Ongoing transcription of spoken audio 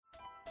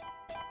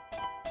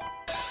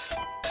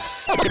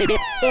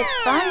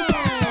It's fun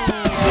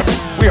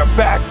time. We are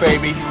back,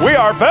 baby. We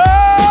are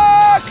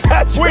back.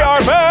 We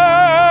are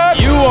back.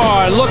 You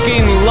are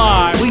looking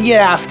live. We get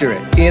after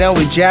it. You know,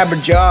 we jabber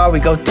jaw, we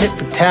go tit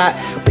for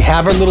tat, we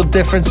have our little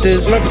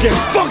differences. Let's get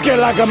funky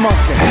like a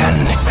monkey.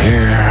 And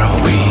here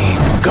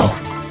we go.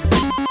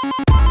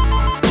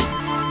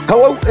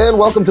 Hello and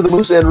welcome to the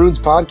Moose and Runes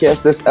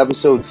podcast. This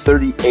episode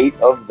 38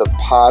 of the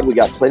pod. We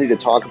got plenty to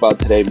talk about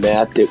today,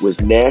 Matt. It was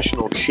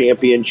National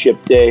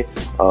Championship Day.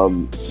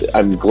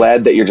 I'm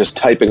glad that you're just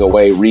typing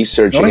away,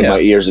 researching in my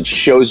ears. It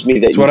shows me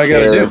that That's you what I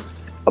gotta care do.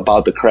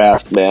 about the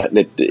craft, Matt.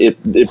 And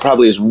it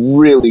probably is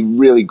really,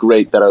 really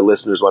great that our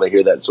listeners want to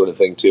hear that sort of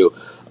thing too.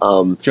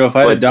 Joe, if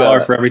I had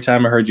 $1 for every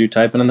time I heard you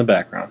typing in the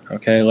background,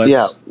 okay?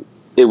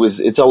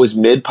 It's always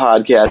mid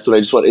podcast, so I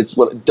just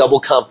want double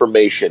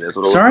confirmation is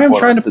what. Sorry, I'm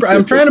trying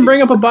to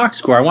bring up a box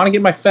score. I want to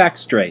get my facts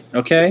straight.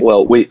 Okay.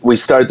 Well, we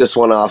start this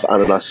one off on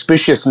an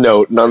auspicious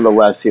note,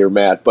 nonetheless, here,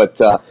 Matt. But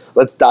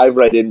let's dive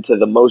right into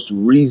the most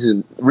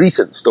recent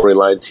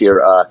storylines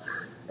here.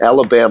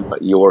 Alabama,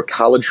 your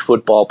college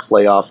football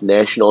playoff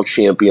national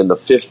champion, the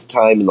fifth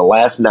time in the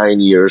last 9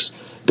 years,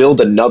 build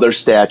another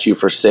statue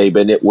for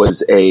Saban. It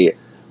was a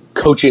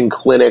coaching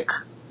clinic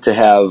to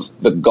have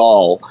the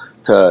gall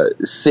to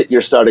sit your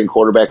starting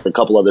quarterback and a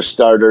couple other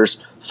starters,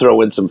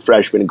 throw in some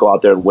freshmen, and go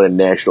out there and win a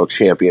national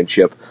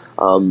championship.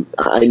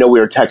 I know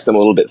we were texting a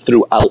little bit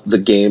throughout the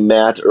game,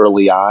 Matt,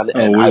 early on,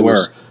 and I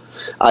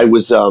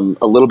was a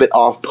little bit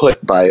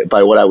off-put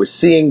by what I was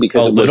seeing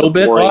because it was a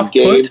boring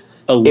game.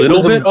 A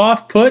little bit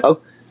off-put?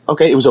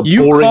 Okay, it was a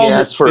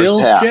boring-ass first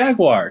Bills half.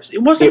 Jaguars.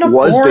 It wasn't a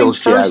boring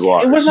first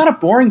half. It was not a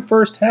boring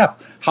first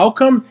half. How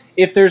come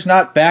if there's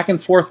not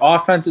back-and-forth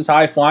offenses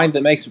high-flying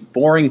that makes it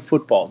boring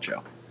football,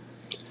 Joe?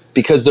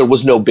 Because there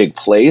was no big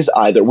plays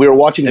either. We were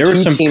watching there were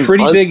some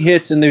pretty big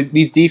hits, and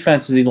these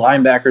defenses, these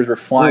linebackers were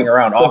flying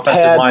around.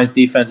 Offensive lines,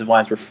 defensive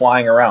lines were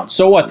flying around.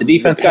 So what? The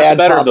defense got the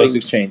better of those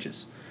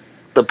exchanges.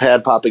 The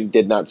pad popping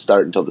did not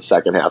start until the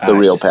second half. The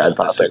real pad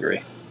popping.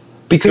 Disagree.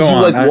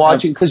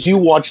 Because you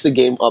watch the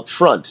game up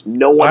front.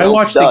 No one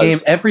else does. I watch the game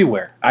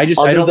everywhere. I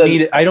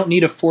don't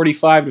need a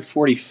 45 to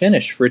 40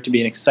 finish for it to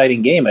be an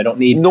exciting game. I don't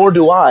need. Nor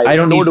do I. I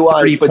don't need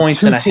 30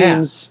 points and a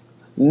half.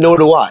 Nor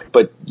do I,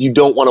 but you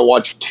don't want to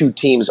watch two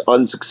teams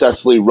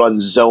unsuccessfully run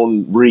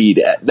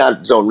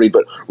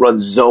run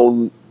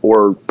zone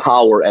or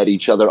power at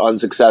each other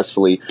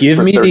unsuccessfully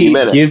for 30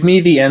 minutes. Give me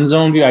the end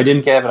zone view. I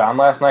didn't have it on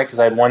last night because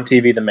I had one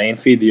TV, the main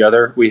feed, the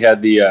other. We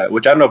had the,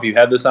 which I don't know if you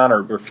had this on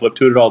or flipped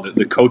to it at all,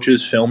 the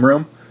coaches' film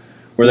room.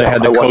 Where they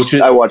had the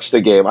coaches. I watched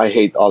the game. I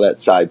hate all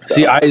that side stuff.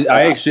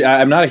 See,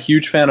 I'm not a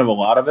huge fan of a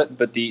lot of it,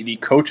 but the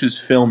coaches'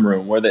 film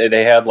room where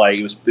they had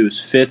it was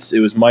Fitz,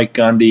 it was Mike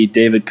Gundy,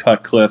 David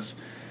Cutcliffe.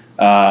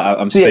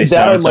 I'm spaced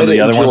out on some of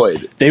the other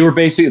ones. They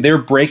were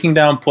breaking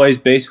down plays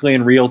basically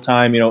in real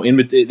time. They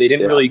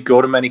didn't really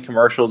go to many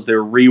commercials. They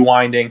were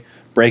rewinding,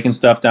 breaking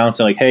stuff down,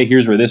 saying hey,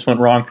 here's where this went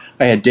wrong.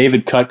 I had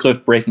David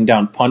Cutcliffe breaking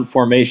down punt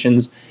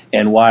formations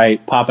and why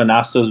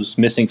Papanastos was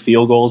missing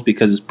field goals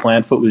because his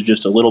plant foot was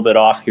just a little bit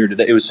off here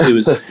today. It was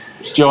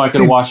Joe. I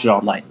could have watched it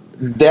all night.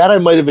 That I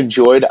might have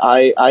enjoyed.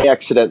 I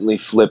accidentally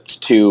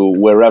flipped to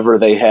wherever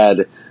they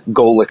had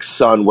Golick's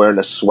son wearing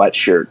a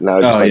sweatshirt, and I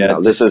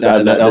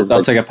was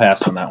I'll take a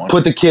pass on that one.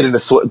 Put the kid in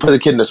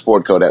a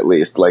sport coat at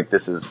least.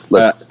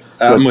 Let's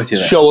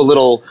show a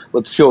little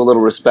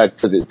respect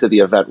to the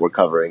event we're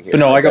covering here. But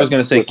no, I was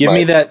going to say, give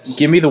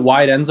me the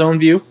wide end zone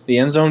view, the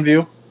end zone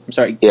view. I'm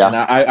sorry, yeah, and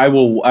I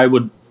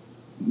would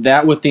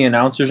that with the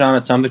announcers on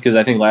it something because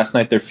I think last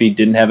night their feed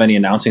didn't have any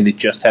announcing; they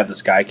just had the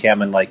sky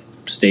cam and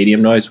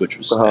stadium noise, which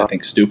was I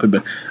think stupid.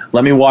 But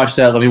let me watch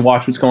that. Let me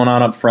watch what's going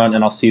on up front,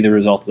 and I'll see the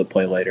result of the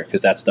play later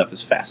because that stuff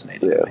is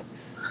fascinating to me.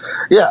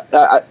 Yeah,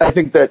 I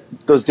think that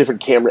those different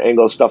camera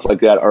angles, stuff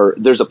like that,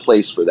 there's a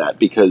place for that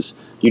because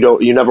you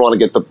never want to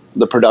get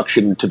the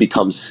production to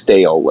become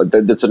stale.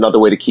 That's another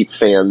way to keep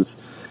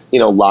fans,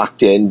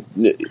 locked in,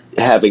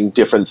 having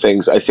different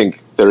things. I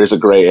think there is a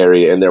gray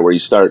area in there where you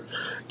start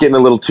getting a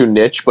little too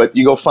niche, but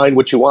you go find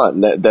what you want,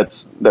 and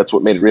that's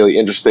what made it really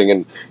interesting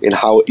in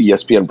how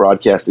ESPN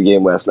broadcast the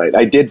game last night.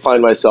 I did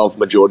find myself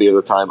majority of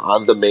the time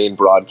on the main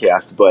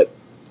broadcast, but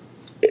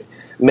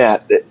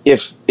Matt,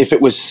 if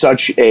it was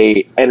such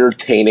a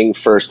entertaining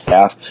first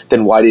half,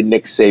 then why did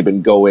Nick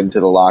Saban go into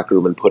the locker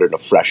room and put in a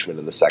freshman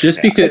in the second half?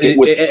 Just because it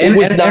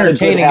was not a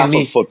good half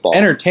of football.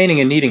 Entertaining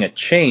and needing a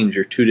change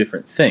are two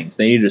different things.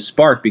 They needed a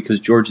spark because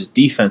Georgia's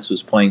defense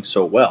was playing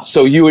so well.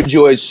 So you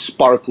enjoy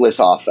sparkless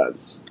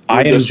offense.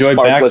 I enjoy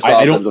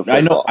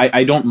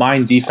I don't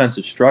mind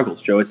defensive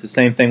struggles, Joe. It's the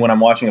same thing when I'm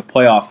watching a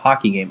playoff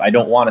hockey game. I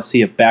don't want to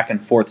see a back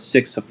and forth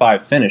 6-5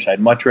 finish. I'd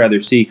much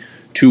rather see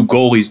two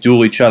goalies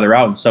duel each other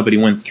out and somebody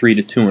win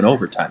 3-2 in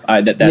overtime.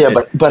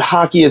 But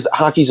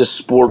hockey's a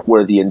sport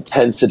where the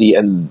intensity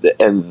and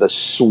the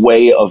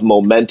sway of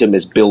momentum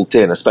is built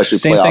in, especially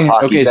playoff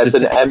hockey. Okay,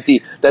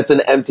 that's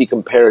an empty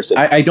comparison.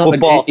 I don't.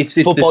 Football, it's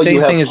the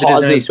same thing as it is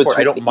in any sport.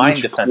 I don't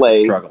mind defensive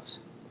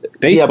struggles.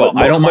 Baseball,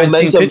 I don't mind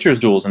seeing pitchers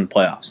duels in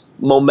playoffs.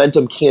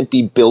 Momentum can't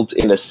be built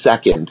in a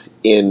second.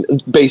 In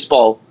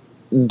baseball,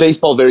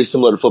 baseball very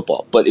similar to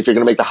football, but if you're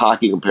going to make the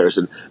hockey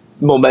comparison,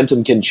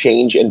 momentum can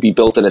change and be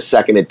built in a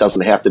second. It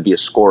doesn't have to be a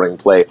scoring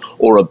play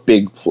or a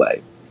big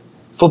play.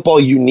 Football,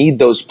 you need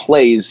those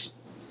plays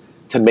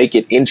to make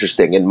it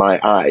interesting in my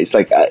eyes.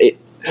 Like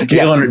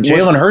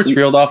Jalen Hurts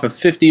reeled off a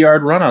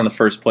 50-yard run on the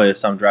first play of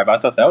some drive. I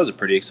thought that was a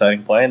pretty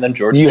exciting play, and then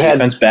Georgia's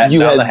defense battened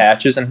down the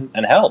hatches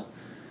and held.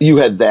 You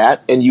had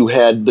that, and you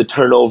had the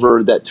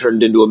turnover that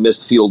turned into a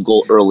missed field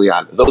goal early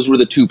on. Those were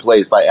the two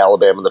plays by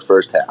Alabama in the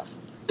first half.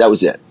 That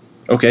was it.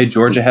 Okay,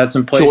 Georgia had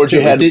some plays.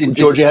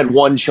 Georgia had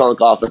one chunk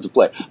offensive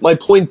play. My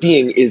point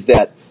being is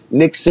that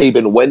Nick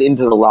Saban went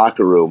into the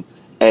locker room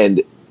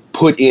and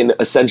put in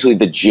essentially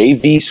the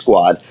JV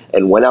squad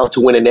and went out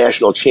to win a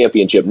national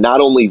championship.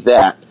 Not only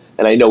that,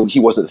 and I know he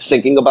wasn't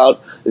thinking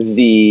about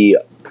the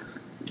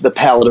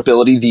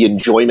palatability, the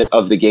enjoyment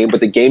of the game, but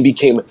the game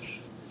became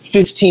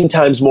 15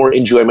 times more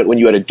enjoyment when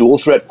you had a dual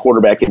threat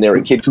quarterback in there,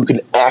 a kid who can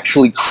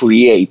actually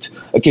create,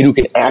 a kid who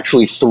can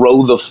actually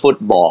throw the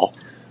football.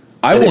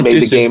 I won't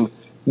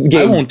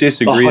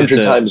disagree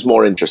 100 times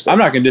more interesting. I'm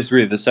not going to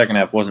disagree that the second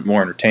half wasn't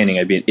more entertaining.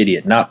 I'd be an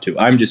idiot not to.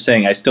 I'm just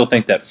saying I still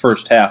think that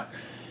first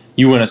half,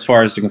 you went as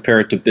far as to compare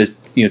it to this,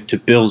 to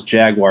Bills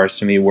Jaguars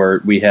to me,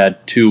 where we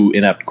had two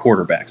inept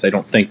quarterbacks. I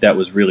don't think that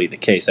was really the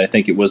case. I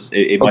think it was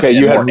okay.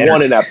 You had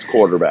one inept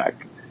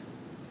quarterback.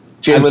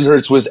 Jalen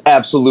Hurts was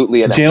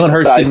absolutely inept. Jalen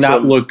Hurts did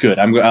not look good.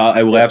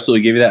 I will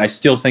absolutely give you that. I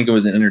still think it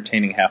was an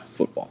entertaining half of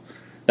football.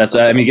 That's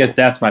I guess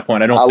that's my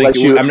point. I don't think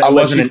it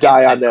wasn't an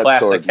instant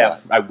classic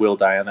half. I will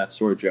die on that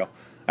sword, Joe.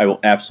 I will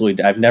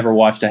absolutely. I've never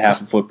watched a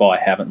half of football I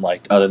haven't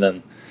liked, other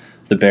than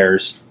the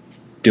Bears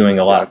doing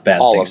a lot of bad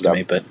things to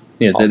me. But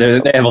yeah,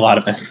 they have a lot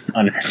of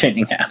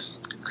unentertaining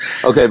halves.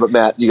 Okay, but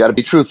Matt, you got to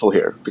be truthful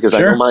here because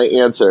I know my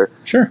answer.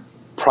 Sure.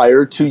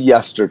 Prior to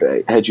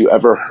yesterday, had you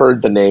ever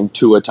heard the name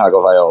Tua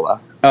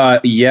Tagovailoa?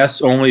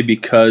 Yes, only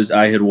because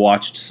I had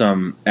watched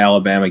some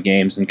Alabama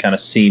games and kind of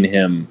seen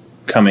him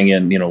coming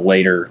in,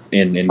 later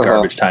in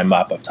garbage time,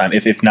 mop-up time.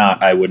 If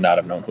not, I would not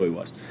have known who he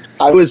was.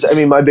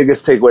 My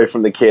biggest takeaway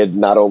from the kid,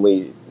 not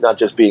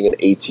just being an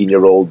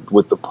 18-year-old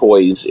with the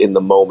poise in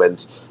the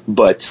moment,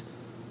 but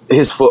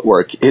his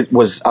footwork, it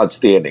was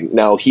outstanding.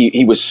 Now,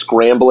 he was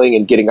scrambling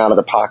and getting out of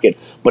the pocket,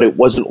 but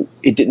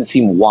it didn't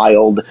seem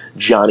wild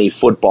Johnny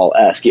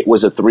football-esque. It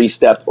was a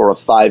 3-step or a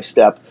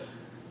 5-step.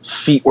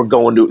 Feet were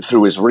going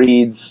through his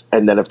reads,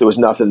 and then if there was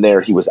nothing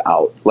there, he was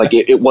out. Like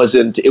it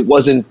wasn't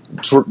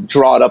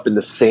drawn up in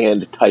the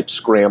sand type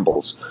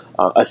scrambles.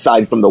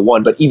 Aside from the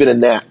one, but even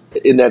in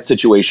that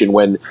situation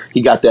when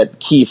he got that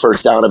key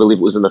first down, I believe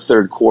it was in the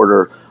third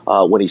quarter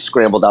when he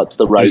scrambled out to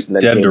the right and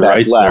then dead came to back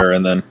rights left. there,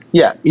 and then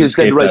he was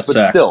dead to rights,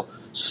 but still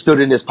stood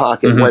in his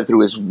pocket, went through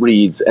his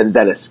reads, and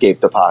then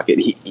escaped the pocket.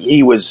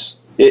 There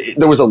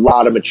was a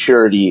lot of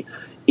maturity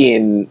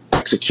in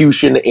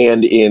execution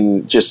and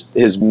in just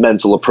his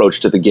mental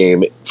approach to the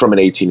game from an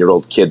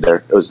 18-year-old kid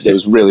there. It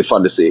was really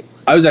fun to see.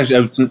 I was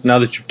now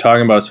that you're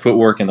talking about his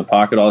footwork in the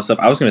pocket, all this stuff,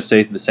 I was going to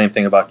say the same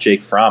thing about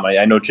Jake Fromm.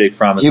 I know Jake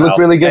Fromm is looked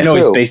really good, I know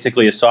too. He's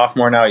basically a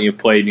sophomore now. You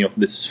played,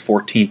 this is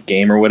 14th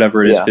game or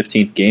whatever it is,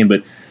 15th game,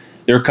 but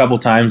there are a couple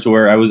times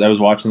where I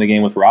was watching the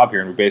game with Rob here,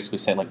 and we're basically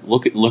saying, like,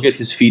 look at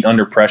his feet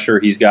under pressure.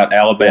 He's got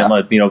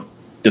Alabama,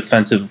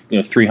 defensive,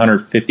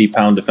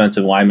 350-pound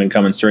defensive lineman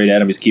coming straight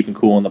at him. He's keeping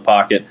cool in the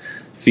pocket.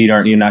 Feet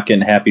you're not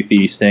getting happy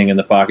feet. He's staying in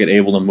the pocket,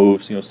 able to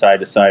move, side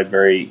to side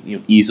very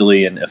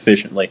easily and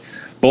efficiently.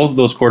 Both of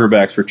those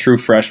quarterbacks were true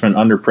freshmen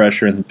under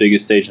pressure in the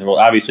biggest stage in the world.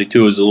 Obviously,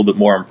 Tua is a little bit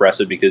more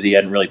impressive because he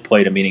hadn't really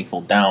played a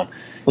meaningful down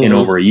in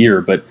over a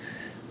year, but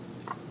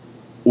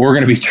we're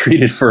going to be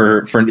treated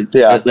for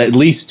at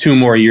least 2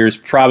 more years,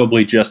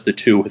 probably just the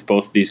 2 with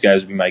both of these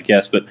guys would be my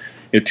guess, but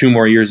 2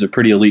 more years of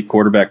pretty elite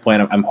quarterback play.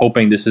 I'm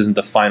hoping this isn't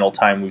the final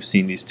time we've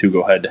seen these two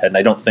go head-to-head, and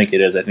I don't think it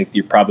is. I think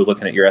you're probably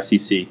looking at your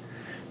SEC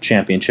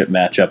championship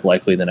matchup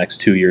likely the next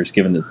 2 years,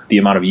 given the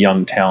amount of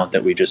young talent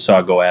that we just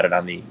saw go at it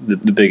on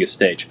the biggest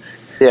stage.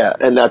 Yeah,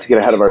 and not to get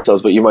ahead of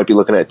ourselves, but you might be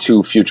looking at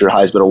 2 future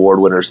Heisman Award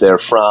winners there.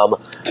 It's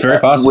very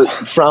possible.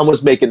 Fromm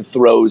was making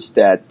throws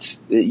that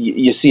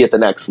you see at the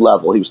next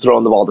level. He was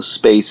throwing the ball to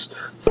space,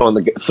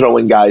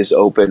 throwing guys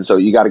open, so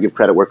you got to give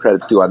credit where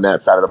credit's due on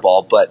that side of the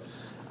ball. But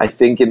I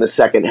think in the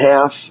second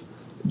half,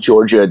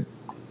 Georgia,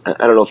 I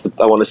don't know if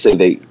I want to say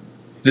they...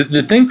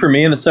 The thing for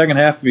me in the second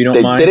half, if you don't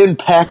mind... They didn't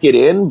pack it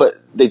in, but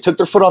they took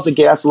their foot off the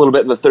gas a little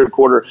bit in the third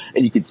quarter,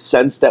 and you could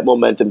sense that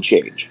momentum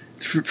change.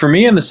 For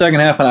me in the second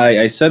half, and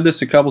I said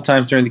this a couple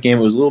times during the game,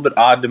 it was a little bit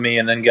odd to me,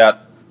 and then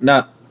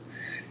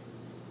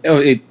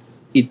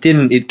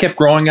it kept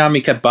growing on me,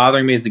 kept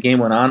bothering me as the game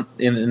went on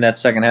in that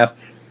second half.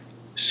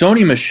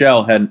 Sony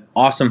Michel had an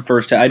awesome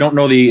first half. I don't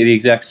know the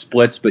exact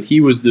splits, but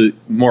he was the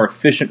more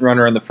efficient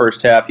runner in the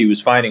first half. He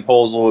was finding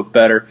holes a little bit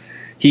better.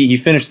 He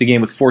finished the game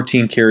with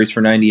 14 carries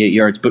for 98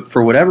 yards, but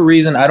for whatever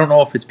reason, I don't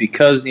know if it's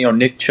because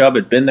Nick Chubb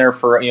had been there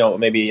for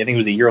maybe I think it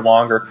was a year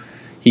longer.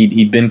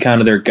 He'd been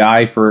kind of their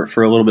guy for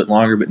a little bit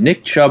longer, but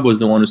Nick Chubb was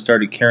the one who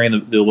started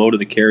carrying the load of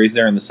the carries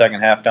there in the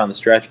second half down the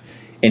stretch,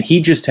 And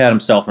he just had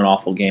himself an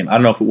awful game. I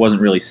don't know if it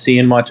wasn't really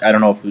seeing much. I don't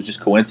know if it was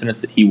just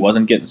coincidence that he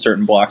wasn't getting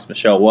certain blocks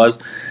Michel was.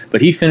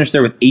 But he finished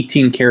there with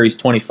 18 carries,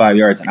 25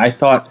 yards. And I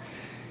thought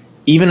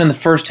even in the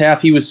first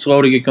half he was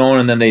slow to get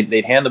going, and then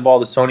they'd hand the ball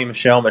to Sony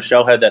Michel.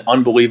 Michel had that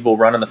unbelievable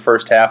run in the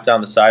first half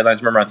down the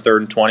sidelines. Remember on 3rd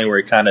and 20 where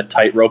he kind of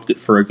tight-roped it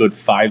for a good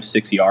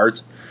 5-6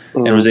 yards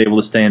and was able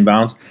to stay in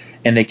bounds.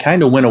 And they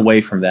kind of went away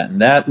from that.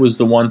 And that was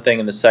the one thing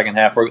in the second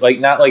half where, like,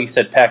 not like you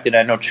said, packed it.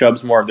 I know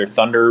Chubb's more of their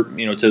thunder,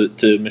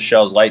 to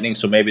Michel's lightning.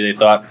 So maybe they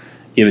thought,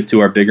 give it to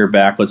our bigger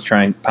back. Let's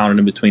try and pound it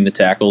in between the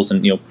tackles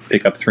and,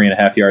 pick up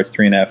 3.5 yards,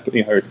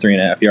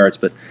 3.5 yards.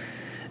 But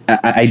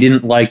I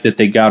didn't like that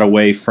they got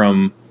away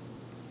from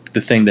the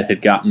thing that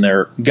had gotten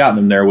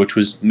them there, which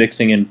was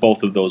mixing in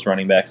both of those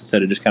running backs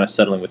instead of just kind of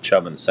settling with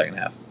Chubb in the second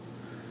half.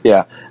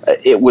 Yeah,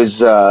 it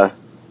was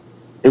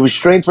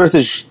strength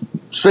versus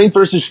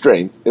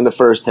strength in the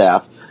first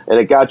half, and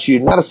it got you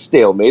not a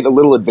stalemate, a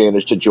little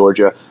advantage to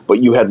Georgia, but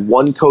you had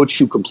one coach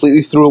who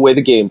completely threw away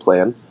the game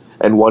plan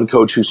and one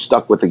coach who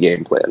stuck with the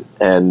game plan,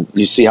 and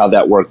you see how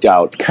that worked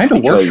out. Kind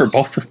of worked for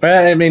both.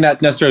 I mean,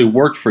 not necessarily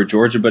worked for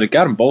Georgia, but it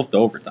got them both to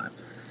overtime.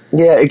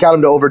 Yeah, it got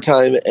them to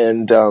overtime,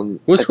 and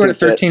was scored at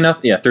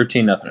 13-0. Yeah,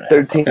 13-0.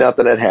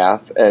 13-0 at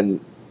half, and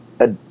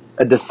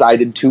a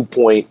decided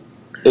 2-point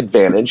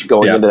advantage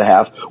going into the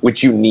half,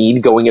 which you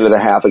need going into the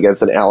half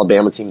against an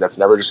Alabama team that's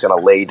never just going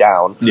to lay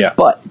down. Yeah.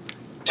 But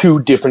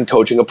 2 different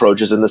coaching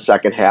approaches in the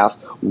second half.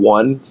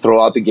 One,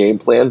 throw out the game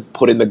plan,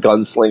 put in the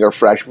gunslinger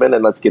freshman,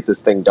 and let's get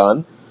this thing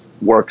done.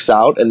 Works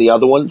out. And the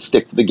other one,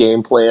 stick to the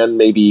game plan,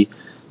 maybe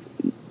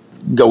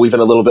go even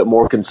a little bit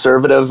more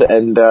conservative,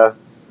 and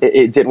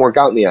it didn't work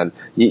out in the end.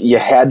 You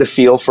had to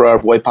feel for our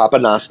boy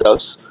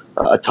Papanastos.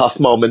 A tough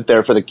moment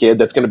there for the kid.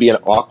 That's going to be an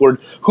awkward...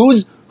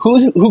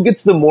 Who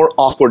gets the more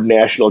awkward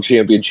national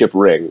championship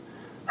ring?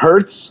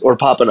 Hurts or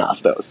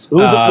Papanastos?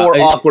 Who's it more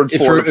awkward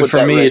for?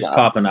 For me, it's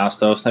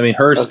Papanastos. I mean,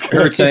 Hurts.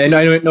 I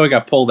know he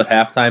got pulled at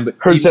halftime, but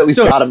Hurts at least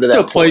got him to that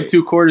point. Still played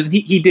 2 quarters, and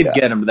he did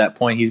get him to that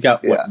point. He's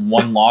got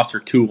 1 loss or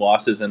 2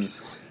 losses, and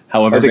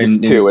however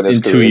in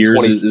 2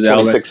 years is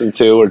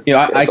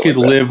 26-2. I could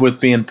live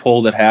with being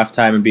pulled at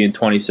halftime and being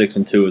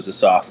 26-2 as a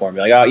sophomore. And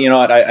be like, you know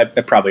what? I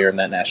probably earned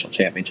that national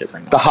championship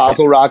ring. The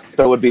Hazel Rock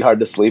though would be hard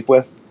to sleep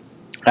with.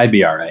 I'd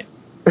be all right.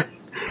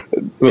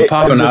 With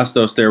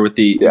Papanastos there with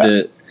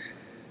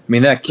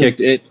that kicked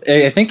it.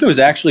 I think it was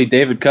actually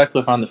David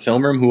Cutcliffe on the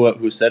film room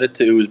who said it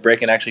who was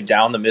breaking actually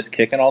down the missed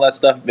kick and all that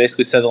stuff.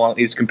 Basically said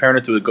he was comparing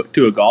it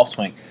to a golf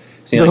swing.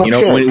 So,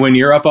 when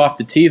you're up off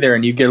the tee there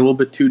and you get a little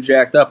bit too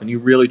jacked up and you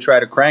really try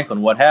to crank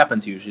one, what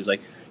happens usually is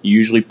like you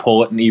usually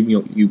pull it and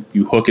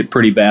you hook it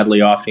pretty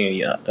badly off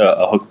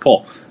a hook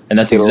pull, and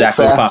that's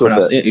exactly what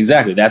Papanastos.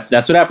 Exactly, that's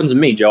what happens to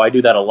me, Joe. I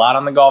do that a lot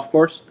on the golf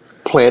course.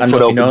 Plant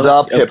foot opens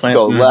up, hips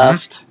go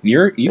left.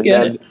 You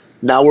get it.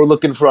 Now we're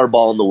looking for our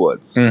ball in the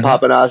woods.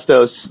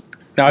 Papanastos.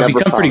 Now I've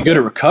become pretty good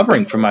at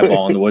recovering from my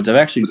ball in the woods. I've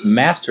actually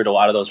mastered a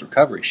lot of those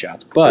recovery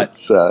shots, but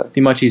it'd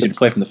be much easier to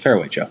play from the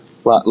fairway, Joe.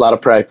 A lot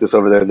of practice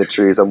over there in the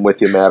trees. I'm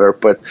with you, Matter.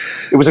 But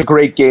it was a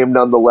great game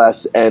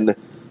nonetheless. And,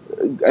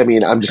 I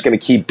mean, I'm just going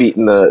to keep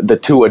beating the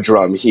Tua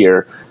drum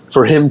here.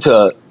 For him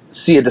to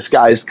see a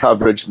disguised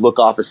coverage, look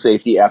off a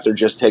safety after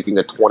just taking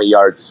a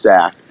 20-yard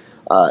sack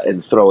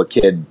and throw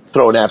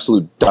an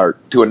absolute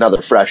dart to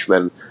another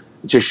freshman,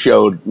 just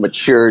showed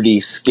maturity,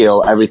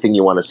 skill, everything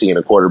you want to see in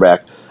a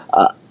quarterback.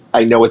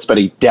 I know it's been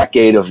a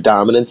decade of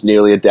dominance,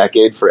 nearly a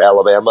decade for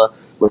Alabama.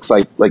 Looks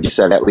like you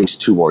said, at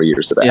least 2 more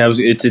years of that. Yeah,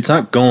 it's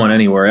not going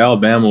anywhere.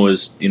 Alabama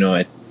was,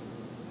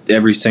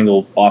 every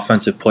single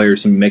offensive player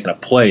seemed to be making a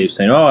play,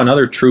 saying, "Oh,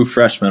 another true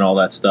freshman," all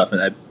that stuff.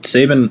 And I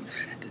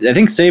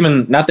think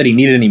Saban, not that he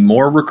needed any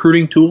more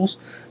recruiting tools,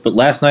 but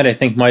last night I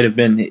think might have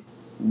been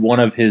one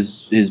of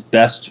his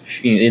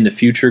best in the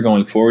future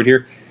going forward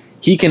here.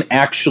 He can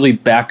actually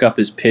back up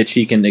his pitch.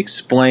 He can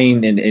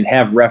explain and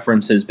have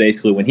references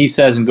basically when he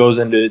says and goes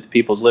into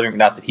people's living room.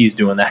 Not that he's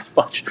doing that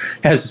much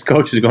as his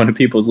coach is going to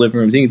people's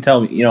living rooms. He can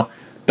tell me,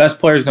 best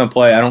player's going to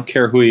play. I don't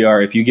care who you are.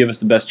 If you give us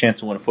the best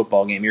chance to win a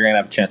football game, you're going to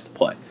have a chance to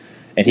play.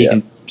 And he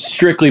can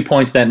strictly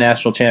point to that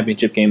national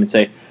championship game and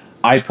say,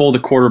 I pulled a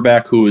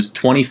quarterback who was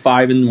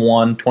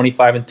 25-1,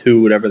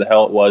 25-2, whatever the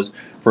hell it was,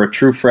 for a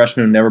true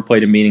freshman who never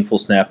played a meaningful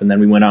snap, and then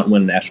we went out and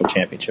won a national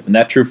championship. And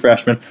that true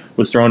freshman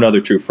was thrown to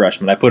other true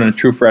freshmen. I put in a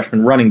true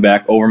freshman running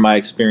back over my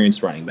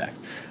experienced running back.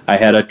 I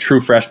had a true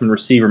freshman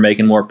receiver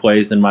making more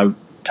plays than my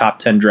top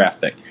 10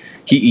 draft pick.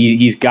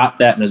 He's got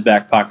that in his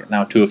back pocket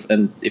now, too,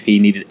 if he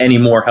needed any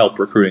more help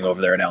recruiting over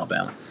there in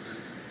Alabama.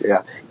 Yeah,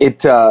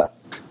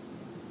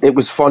 it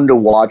was fun to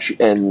watch,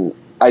 and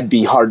I'd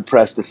be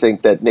hard-pressed to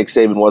think that Nick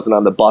Saban wasn't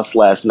on the bus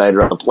last night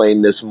or on the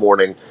plane this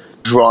morning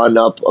drawing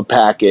up a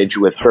package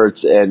with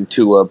Hurts and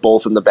Tua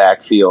both in the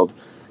backfield.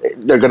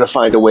 They're going to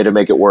find a way to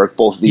make it work.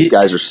 Both of these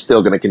guys are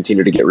still going to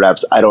continue to get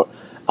reps. You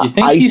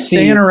think he's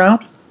staying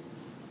around?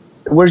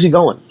 Where's he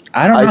going?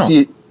 I don't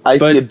know.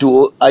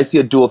 I see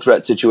a dual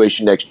threat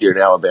situation next year in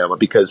Alabama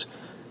because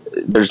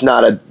there's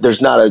not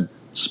a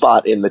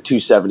spot in the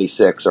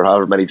 276 or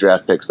however many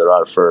draft picks there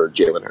are for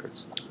Jalen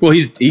Hurts. Well,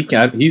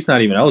 he's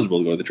not even eligible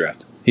to go to the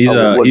draft. He's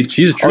a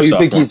true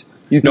sophomore.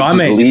 You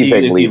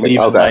think he's leaving?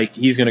 Okay. Like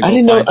he's going to go. I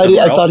didn't know.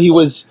 I thought he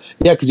was.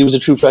 Yeah, because he was a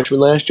true freshman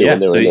last year.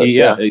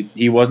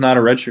 He was not a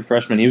redshirt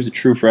freshman. He was a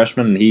true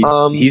freshman, and he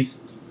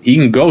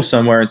can go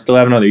somewhere and still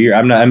have another year.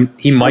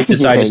 He might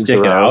decide to stick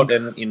it out,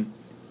 and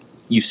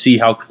you see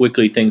how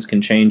quickly things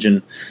can change.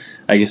 And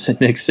I guess in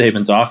Nick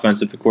Saban's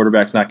offense, if the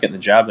quarterback's not getting the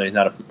job, then he's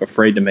not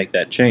afraid to make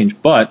that change.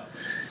 But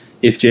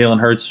if Jalen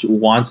Hurts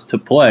wants to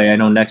play, I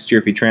know next year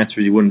if he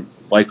transfers, he wouldn't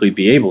likely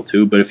be able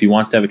to, but if he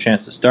wants to have a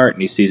chance to start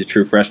and he sees a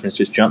true freshman, it's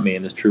just jump me,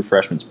 and this true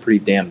freshman's pretty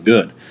damn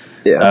good,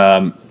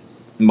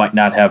 might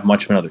not have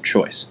much of another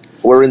choice.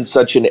 We're in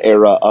such an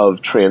era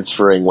of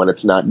transferring when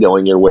it's not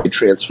going your way,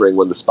 transferring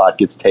when the spot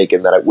gets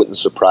taken, that it wouldn't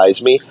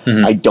surprise me.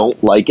 Mm-hmm. I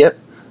don't like it.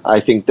 I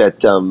think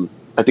that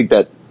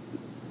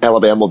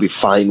Alabama will be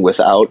fine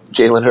without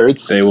Jalen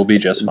Hurts. They will be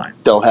just fine.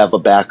 They'll have a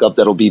backup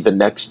that'll be the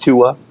next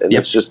Tua, and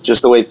that's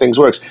just the way things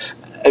works.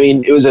 I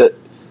mean, it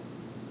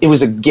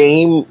was a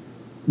game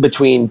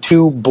between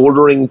two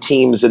bordering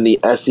teams in the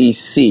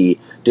SEC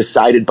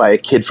decided by a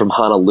kid from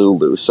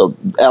Honolulu. So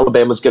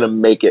Alabama's going to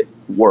make it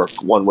work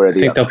one way or the other.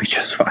 I think they'll be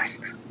just fine.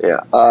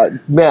 Yeah.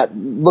 Matt,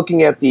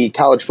 looking at the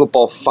college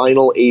football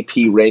final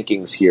AP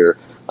rankings here,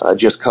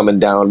 just coming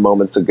down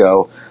moments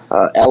ago,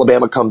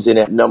 Alabama comes in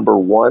at number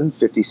 1,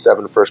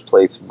 57 first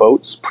place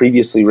votes,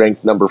 previously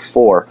ranked number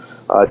 4.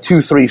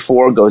 2, 3,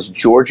 4 goes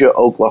Georgia,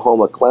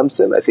 Oklahoma,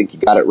 Clemson. I think you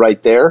got it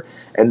right there.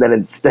 And then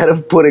instead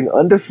of putting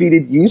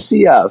undefeated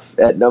UCF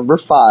at number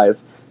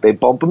 5, they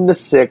bump them to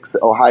 6.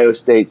 Ohio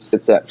State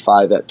sits at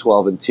 5 at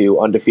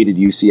 12-2. Undefeated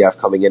UCF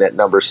coming in at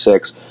number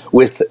 6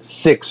 with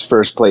 6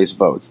 first place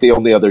votes. The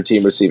only other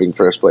team receiving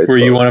first place votes. Were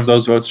you one of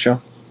those votes, Joe?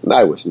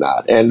 I was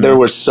not. And there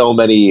were so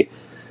many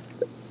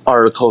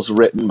articles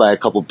written by a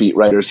couple beat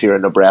writers here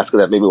in Nebraska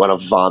that made me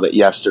want to vomit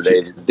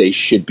yesterday. They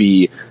should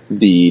be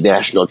the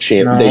national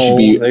champ. No,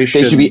 they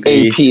should be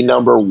AP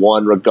number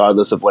 1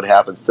 regardless of what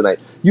happens tonight.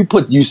 You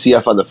put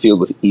UCF on the field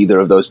with either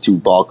of those two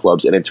ball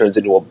clubs and it turns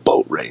into a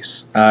boat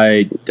race.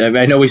 I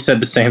know we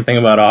said the same thing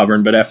about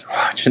Auburn, but after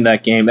watching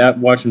that game,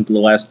 watching the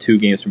last 2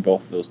 games from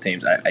both of those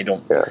teams, I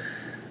don't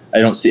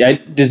see.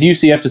 Does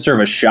UCF deserve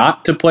a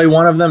shot to play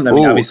one of them? I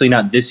mean, obviously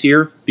not this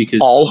year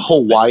because all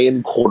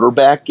Hawaiian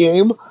quarterback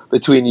game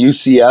between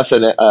UCF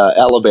and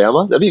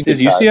Alabama. That'd be a good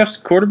Is UCF's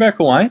quarterback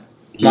Hawaiian?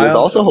 He is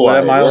also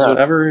Hawaiian.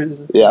 Whatever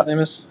his name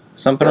is,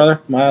 something or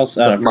other. Miles.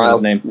 I don't know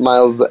his name.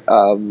 Miles.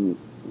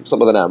 Some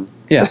with an M.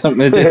 Yeah,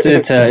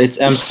 it's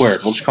M squared.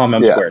 We'll just call him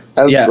M squared.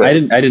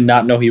 I did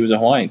not know he was a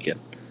Hawaiian kid.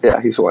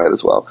 Yeah, he's Hawaiian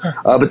as well.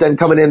 But then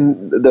coming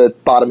in the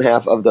bottom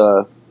half of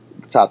the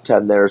top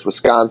 10 there is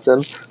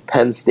Wisconsin,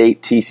 Penn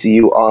State,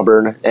 TCU,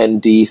 Auburn,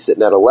 ND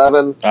sitting at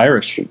 11.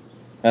 Irish.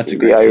 That's a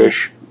great The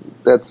Irish.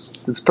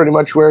 That's pretty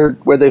much where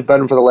they've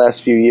been for the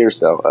last few years,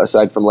 though,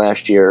 aside from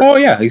last year. Oh,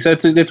 yeah.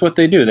 It's what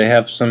they do. They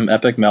have some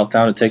epic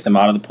meltdown to take them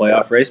out of the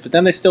playoff race, but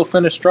then they still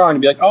finish strong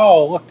and be like,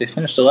 oh, look, they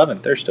finished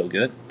 11th. They're still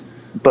good.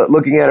 But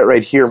looking at it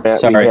right here,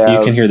 Matt, sorry,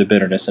 you can hear the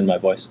bitterness in my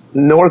voice.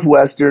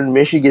 Northwestern,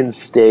 Michigan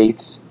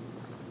State,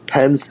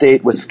 Penn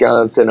State,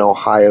 Wisconsin,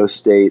 Ohio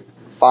State,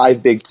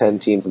 5 Big Ten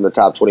teams in the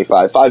top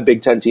 25, 5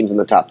 Big Ten teams in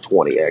the top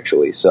 20,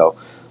 actually. So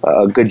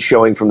a good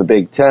showing from the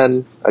Big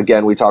Ten.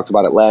 Again, we talked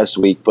about it last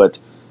week,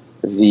 but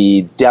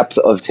the depth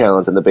of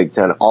talent in the Big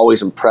Ten,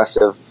 always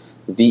impressive.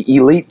 The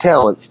elite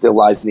talent still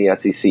lies in the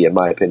SEC, in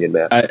my opinion,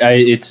 Matt.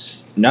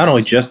 It's not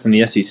only just in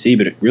the SEC,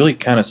 but it really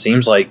kind of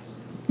seems like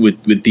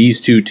with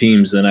these two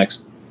teams the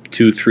next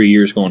 2-3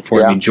 years going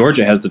forward. Yeah. I mean,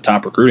 Georgia has the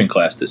top recruiting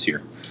class this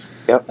year.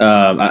 Yep.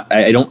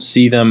 I don't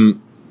see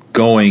them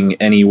going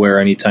anywhere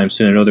anytime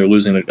soon. I know they're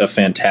losing a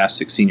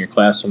fantastic senior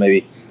class, so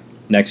maybe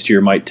next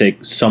year might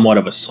take somewhat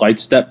of a slight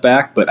step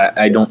back, but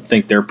I don't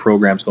think their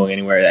program's going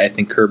anywhere. I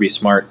think Kirby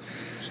Smart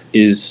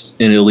is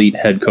an elite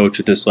head coach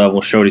at this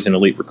level, showed he's an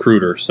elite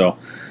recruiter. So,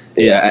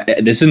 yeah,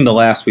 this isn't the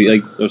last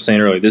like I was saying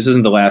earlier, this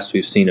isn't the last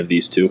we've seen of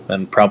these two,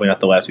 and probably not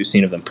the last we've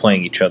seen of them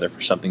playing each other for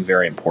something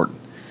very important.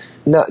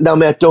 Now,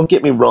 Matt, don't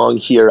get me wrong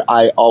here.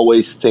 I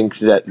always think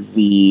that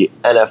the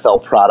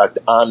NFL product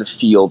on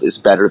field is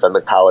better than the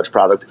college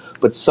product,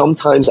 but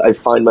sometimes I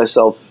find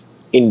myself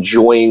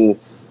enjoying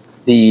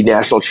the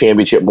national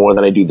championship more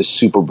than I do the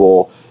Super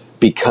Bowl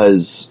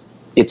because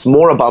it's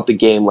more about the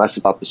game, less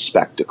about the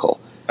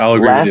spectacle. I'll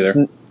agree with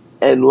you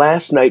there. And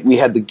last night we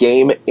had the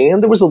game,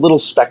 and there was a little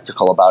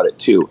spectacle about it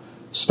too,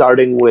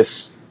 starting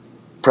with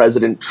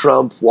President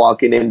Trump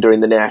walking in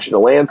during the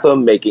national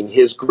anthem, making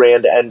his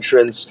grand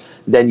entrance.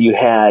 Then you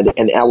had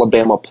an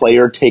Alabama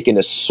player taking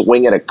a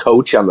swing at a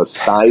coach on the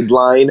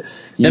sideline.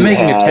 Then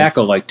making a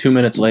tackle like 2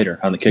 minutes later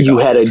on the kickoff. You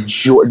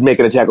had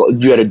making a tackle.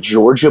 You had a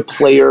Georgia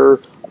player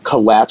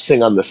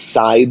collapsing on the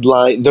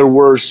sideline. There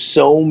were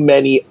so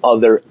many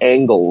other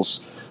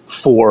angles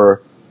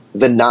for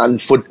the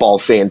non-football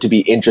fan to be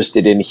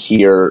interested in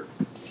here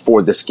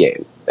for this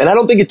game. And I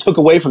don't think it took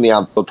away from the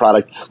on-field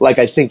product like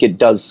I think it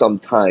does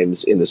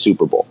sometimes in the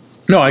Super Bowl.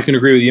 No, I can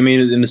agree with you. I mean,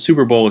 in the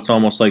Super Bowl, it's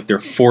almost like they're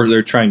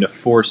trying to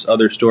force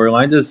other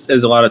storylines,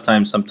 as a lot of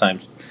times,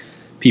 sometimes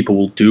people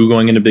will do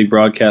going into big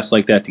broadcasts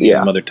like that to get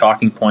them other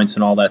talking points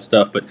and all that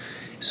stuff. But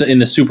so in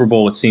the Super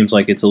Bowl, it seems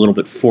like it's a little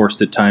bit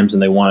forced at times,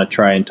 and they want to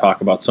try and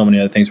talk about so many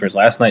other things. Whereas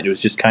last night, it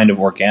was just kind of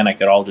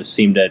organic. It all just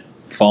seemed to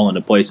fall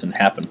into place and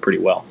happen pretty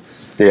well.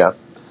 Yeah.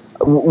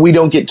 We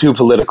don't get too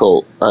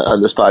political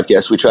on this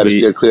podcast. We try to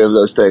steer clear of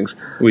those things.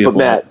 But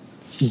Matt,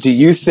 do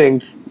you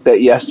think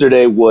that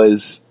yesterday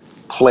was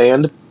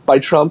planned by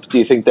Trump? Do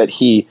you think that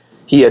he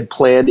had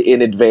planned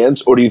in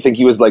advance, or do you think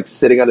he was like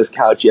sitting on his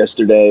couch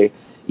yesterday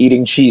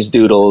eating cheese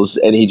doodles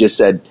and he just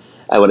said,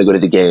 I want to go to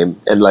the game,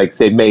 and like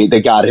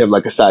they got him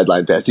like a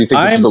sideline pass? Do you think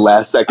this was the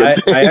last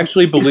second? I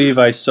actually believe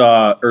I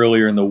saw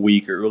earlier in the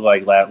week, or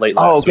like late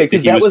last week,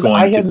 that he was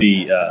going to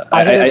be.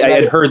 I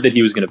had heard that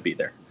he was going to be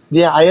there.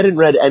 Yeah, I hadn't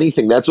read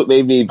anything. That's what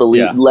made me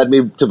led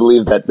me to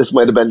believe that this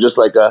might have been just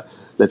like a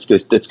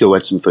let's go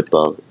watch some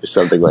football or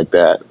something like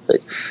that.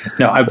 Like,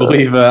 no, I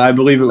believe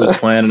it was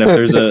planned, and if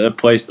there's a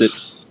place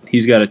that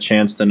he's got a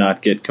chance to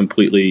not get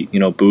completely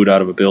booed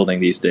out of a building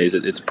these days,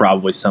 it's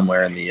probably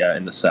somewhere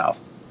in the South.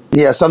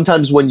 Yeah,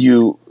 sometimes when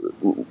you're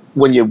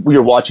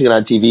watching it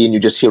on TV and you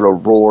just hear a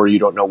roar, you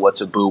don't know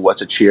what's a boo,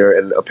 what's a cheer,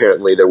 and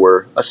apparently there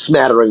were a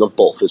smattering of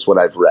both, is what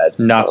I've read.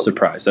 Not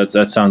surprised.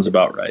 That sounds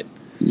about right.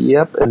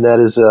 Yep, and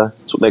that's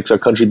what makes our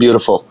country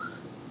beautiful.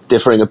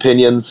 Differing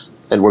opinions,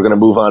 and we're going to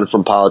move on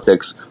from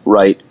politics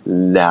right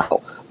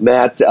now.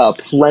 Matt,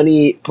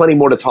 plenty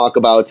more to talk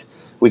about.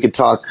 We could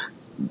talk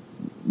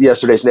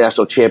yesterday's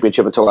national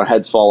championship until our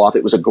heads fall off.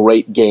 It was a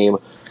great game.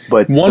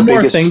 But one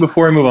more thing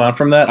before we move on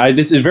from that,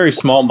 this is a very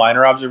small,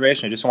 minor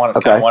observation. I just wanted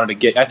to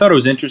get. I thought it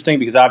was interesting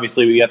because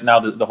obviously we have now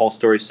the whole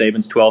story.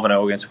 Saban's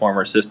 12-0 against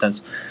former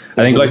assistants.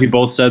 I think, like we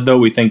both said, though,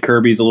 we think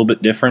Kirby's a little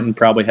bit different and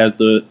probably has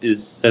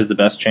the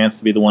best chance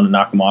to be the one to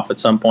knock him off at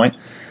some point.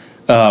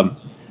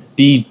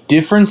 The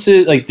difference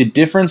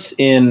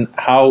in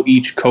how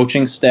each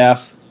coaching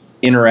staff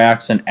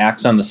interacts and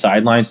acts on the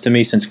sidelines to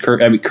me, since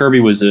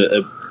Kirby was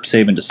a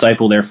Saban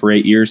disciple there for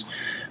 8 years.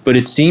 But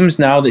it seems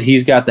now that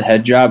he's got the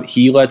head job,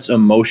 he lets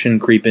emotion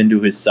creep into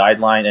his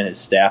sideline and his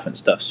staff and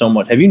stuff so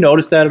much. Have you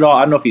noticed that at all?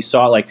 I don't know if you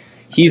saw it. Like,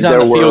 he's on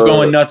the field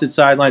going nuts at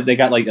sideline. They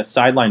got like a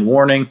sideline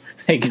warning.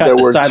 There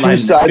were two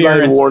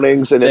sideline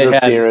warnings and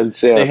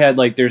interference. They had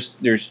like there's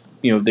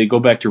they go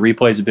back to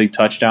replays of big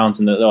touchdowns,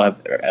 and they'll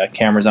have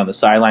cameras on the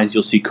sidelines.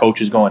 You'll see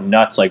coaches going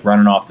nuts, like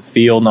running off the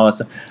field and all that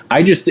stuff.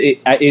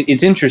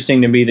 It's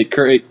interesting to me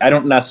that I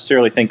don't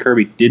necessarily think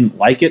Kirby didn't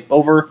like it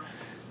over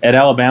at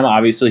Alabama.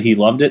 Obviously, he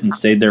loved it and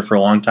stayed there for a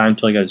long time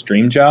until he got his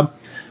dream job.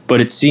 But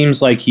it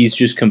seems like he's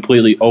just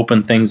completely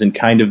opened things and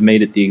kind of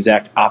made it the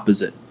exact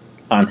opposite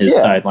on his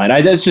sideline.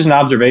 That's just an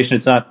observation.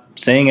 It's not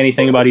saying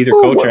anything about either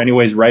coach or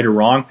anyways right or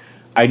wrong.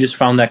 I just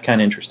found that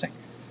kind of interesting.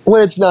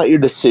 When it's not your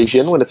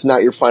decision, when it's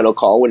not your final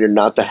call, when you're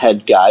not the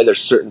head guy,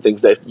 there's certain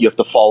things that you have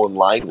to fall in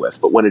line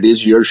with. But when it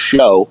is your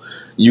show,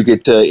 you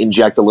get to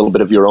inject a little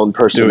bit of your own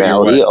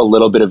personality, a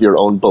little bit of your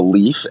own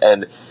belief.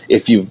 And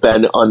if you've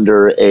been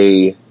under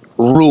a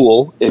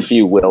rule, if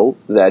you will,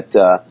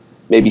 that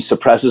maybe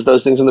suppresses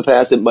those things in the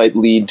past, it might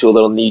lead to a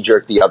little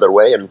knee-jerk the other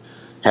way and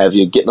have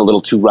you getting a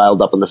little too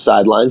riled up on the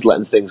sidelines,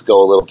 letting things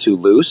go a little too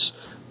loose.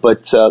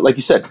 But like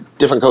you said,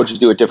 different coaches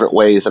do it different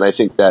ways, and I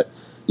think that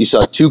you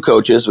saw two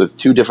coaches with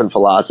two different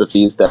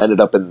philosophies that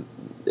ended up in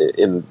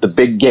the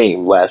big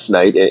game last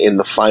night, in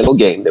the final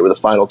game. They were the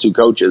final two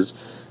coaches,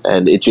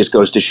 and it just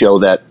goes to show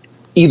that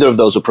either of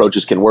those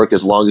approaches can work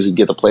as long as you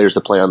get the players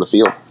to play on the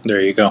field.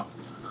 There you go.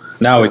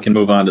 Now we can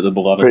move on to the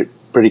beloved.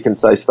 Pretty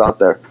concise thought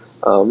there.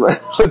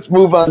 Let's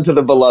move on to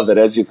the beloved,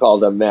 as you call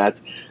them,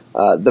 Matt.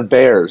 The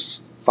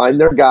Bears find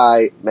their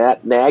guy,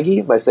 Matt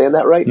Nagy. Am I saying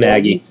that right?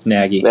 Nagy.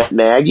 Matt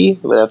Nagy.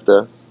 I'm gonna have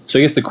to. So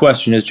I guess the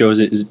question is, Joe, is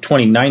it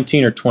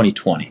 2019 or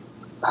 2020?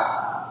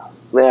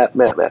 Matt.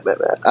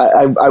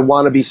 I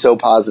want to be so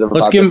positive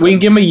about this. We can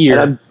give him a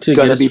year to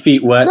get his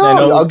feet wet. No,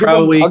 I'll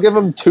give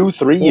him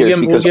 2-3 years.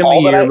 We'll give him a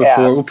year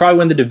before. We'll probably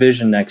win the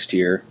division next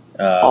year.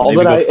 Maybe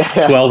go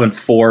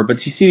 12-4,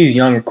 but you see these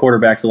young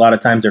quarterbacks. A lot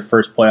of times, their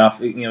first playoff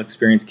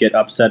experience get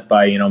upset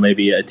by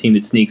maybe a team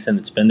that sneaks in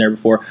that's been there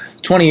before.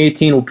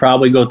 2018 will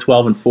probably go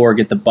 12-4,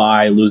 get the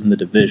bye, losing the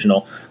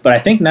divisional. But I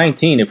think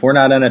 19, if we're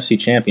not NFC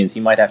champions, he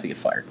might have to get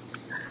fired.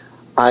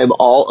 I'm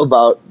all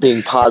about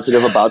being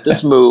positive about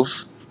this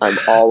move. I'm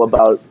all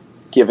about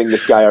giving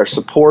this guy our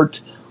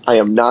support. I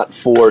am not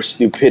for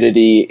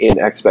stupidity in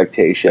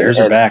expectation. Bears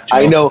are back,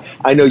 Joe.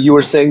 I know you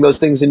were saying those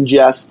things in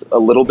jest a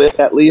little bit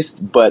at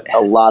least, but a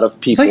lot of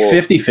people... It's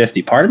like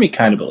 50-50. Part of me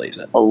kind of believes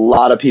it. A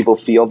lot of people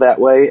feel that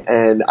way,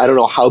 and I don't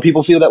know how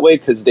people feel that way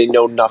because they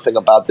know nothing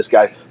about this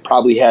guy.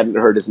 Probably hadn't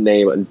heard his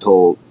name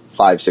until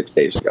 5-6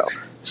 days ago.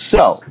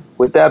 So,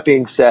 with that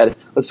being said,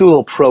 let's do a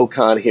little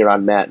pro-con here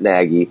on Matt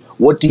Nagy.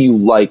 What do you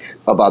like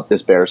about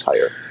this Bears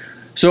hire?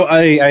 So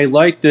I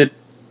like that.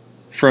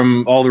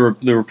 From all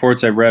the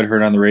reports I've read,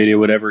 heard on the radio,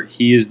 whatever,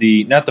 he is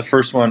not the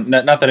first one,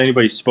 not that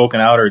anybody's spoken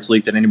out or it's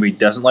leaked that anybody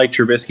doesn't like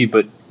Trubisky,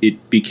 but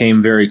it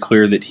became very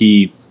clear that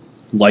he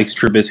likes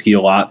Trubisky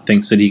a lot,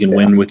 thinks that he can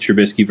win with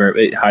Trubisky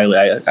very highly.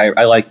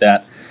 I like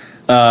that.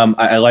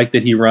 I like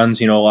that he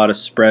runs, a lot of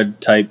spread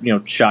type,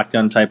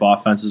 shotgun type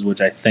offenses, which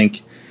I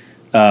think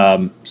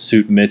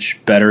suit Mitch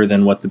better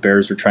than what the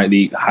Bears are trying.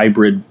 The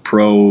hybrid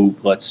pro,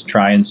 let's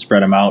try and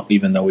spread them out,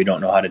 even though we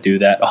don't know how to do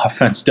that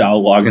offense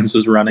Dowell Loggins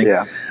was running.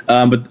 Yeah.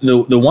 But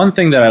the one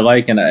thing that I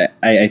like and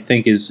I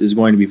think is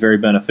going to be very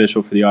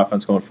beneficial for the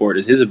offense going forward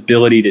is his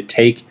ability to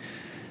take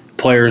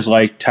players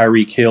like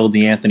Tyreek Hill,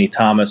 DeAnthony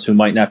Thomas, who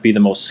might not be the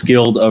most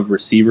skilled of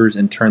receivers,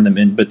 and turn them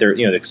in. But they're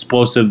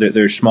explosive.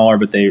 They're smaller,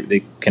 but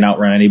they can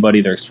outrun anybody.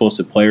 They're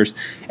explosive players,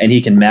 and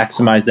he can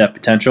maximize that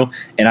potential.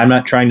 And I'm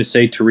not trying to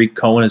say Tariq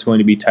Cohen is going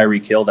to be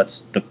Tyreek Hill. That's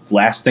the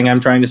last thing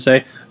I'm trying to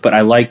say. But I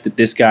like that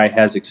this guy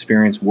has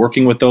experience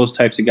working with those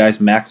types of guys,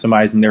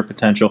 maximizing their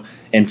potential,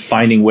 and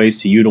finding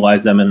ways to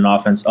utilize them in an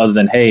offense other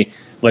than, hey,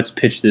 let's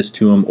pitch this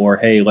to him, or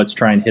hey, let's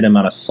try and hit him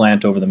on a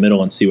slant over the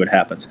middle and see what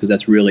happens, because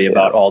that's really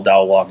about all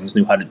Dowell Loggins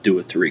knew how to do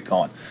with Tariq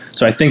Cohen.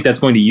 So I think that's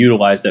going to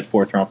utilize that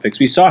fourth-round pick. So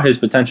we saw his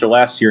potential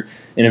last year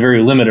in a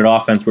very limited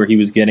offense where he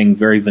was getting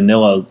very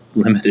vanilla,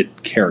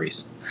 limited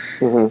carries.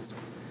 Mm-hmm.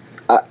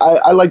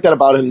 I like that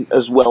about him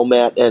as well,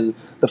 Matt. And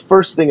the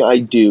first thing I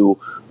do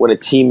when a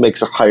team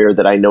makes a hire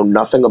that I know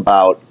nothing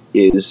about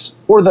is,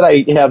 or that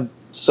I have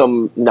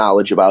some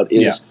knowledge about,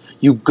 is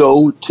you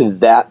go to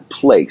that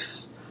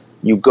place.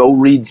 You go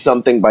read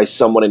something by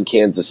someone in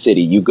Kansas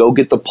City. You go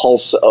get the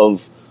pulse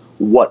of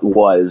what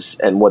was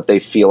and what they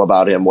feel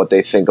about him, what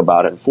they think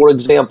about him. For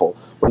example,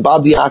 when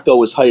Bob Diaco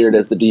was hired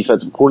as the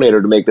defensive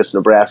coordinator to make this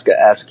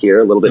Nebraska-esque here,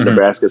 a little bit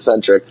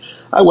Nebraska-centric,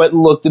 I went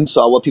and looked and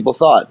saw what people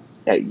thought.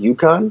 At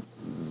UConn,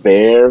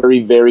 very,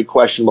 very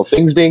questionable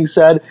things being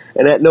said.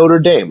 And at Notre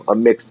Dame, a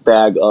mixed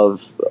bag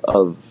of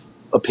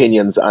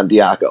opinions on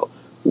Diaco.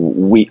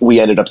 We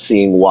ended up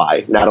seeing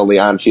why, not only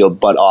on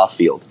field but off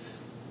field.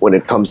 When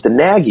it comes to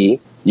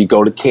Nagy, you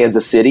go to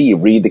Kansas City, you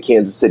read the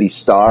Kansas City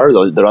Star,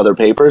 their other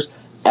papers,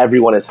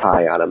 everyone is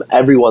high on him.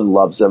 Everyone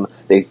loves him.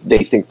 They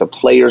think the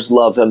players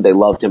love him. They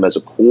loved him as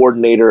a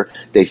coordinator.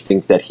 They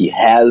think that he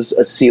has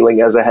a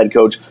ceiling as a head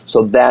coach.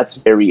 So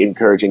that's very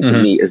encouraging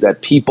to me, is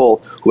that people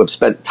who have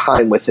spent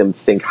time with him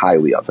think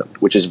highly of him,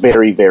 which is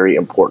very, very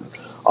important.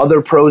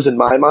 Other pros in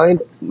my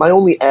mind, my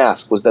only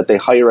ask was that they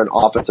hire an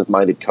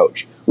offensive-minded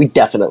coach. We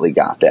definitely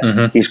got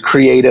that. He's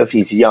creative,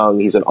 he's young,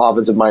 he's an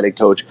offensive-minded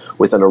coach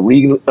with an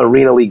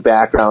arena league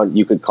background.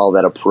 You could call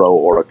that a pro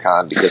or a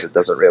con because it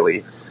doesn't really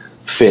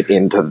fit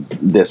into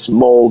this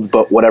mold,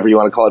 but whatever you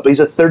want to call it. But he's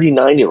a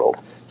 39-year-old.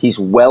 He's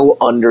well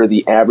under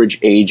the average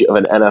age of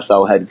an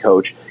NFL head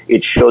coach.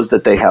 It shows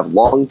that they have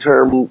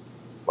long-term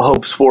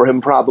hopes for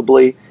him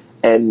probably,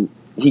 and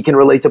he can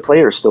relate to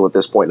players still at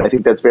this point. And I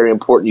think that's very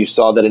important. You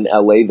saw that in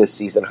LA this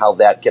season, how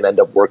that can end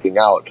up working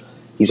out.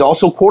 He's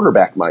also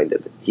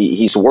quarterback-minded.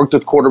 He's worked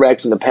with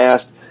quarterbacks in the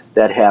past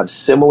that have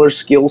similar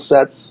skill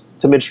sets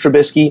to Mitch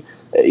Trubisky.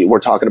 We're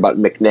talking about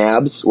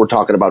McNabbs, we're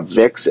talking about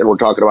Vicks, and we're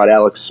talking about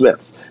Alex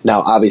Smiths. Now,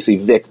 obviously,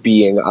 Vic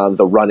being on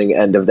the running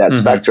end of that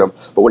spectrum.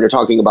 But when you're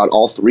talking about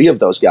all three of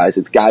those guys,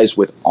 it's guys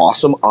with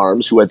awesome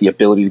arms who have the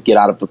ability to get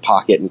out of the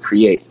pocket and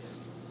create.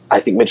 I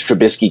think Mitch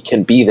Trubisky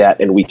can be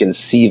that, and we can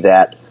see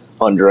that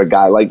under a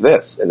guy like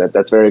this, and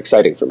that's very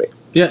exciting for me.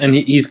 Yeah, and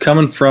he's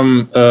coming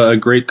from a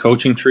great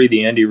coaching tree.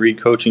 The Andy Reid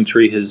coaching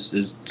tree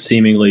has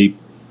seemingly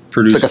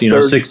produced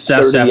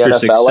success after NFL,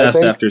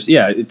 success after.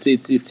 Yeah, it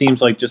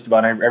seems like just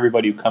about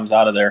everybody who comes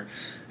out of there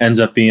ends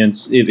up being,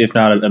 if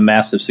not a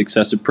massive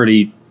success, a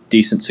pretty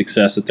decent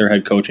success at their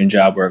head coaching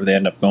job wherever they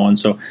end up going.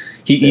 So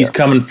he's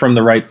coming from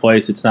the right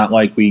place. It's not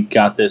like we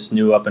got this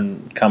new up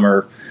and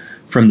comer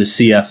from the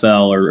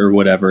CFL or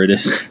whatever it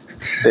is.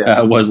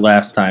 Was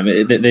last time.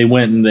 They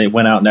went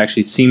out and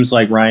actually seems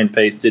like Ryan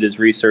Pace did his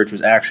research,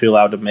 was actually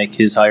allowed to make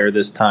his hire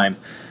this time,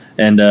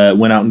 and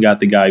went out and got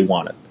the guy he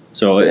wanted.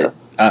 So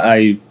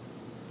I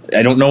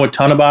don't know a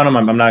ton about him.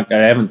 I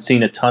haven't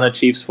seen a ton of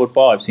Chiefs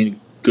football. I've seen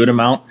a good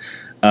amount,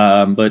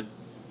 but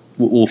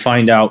we'll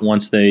find out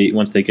once they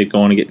get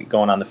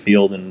going on the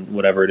field and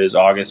whatever it is,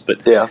 August.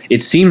 But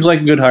it seems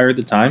like a good hire at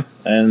the time,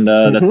 and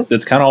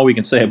that's kind of all we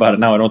can say about it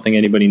now. I don't think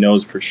anybody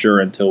knows for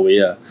sure until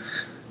we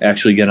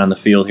actually get on the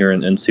field here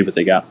and see what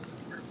they got.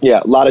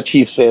 Yeah, a lot of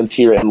Chiefs fans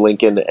here in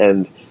Lincoln,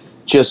 and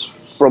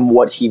just from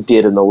what he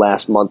did in the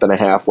last month and a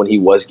half when he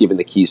was given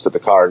the keys to the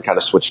car and kind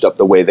of switched up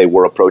the way they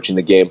were approaching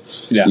the game,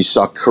 you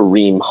saw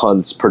Kareem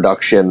Hunt's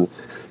production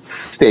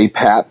stay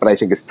pat, but I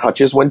think his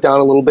touches went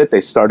down a little bit.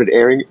 They started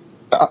airing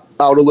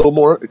out a little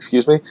more.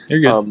 Excuse me. You're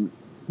good.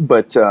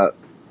 But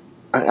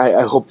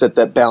I hope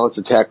that balanced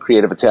attack,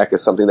 creative attack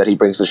is something that he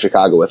brings to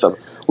Chicago with him.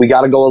 We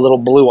got to go a little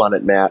blue on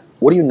it, Matt.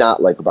 What do you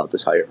not like about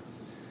this hire?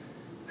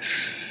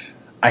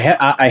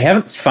 I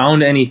haven't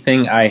found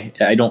anything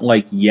I don't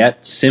like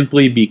yet,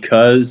 simply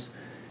because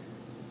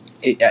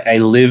I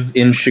live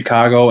in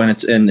Chicago and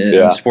it's in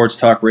sports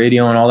talk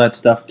radio and all that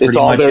stuff. Pretty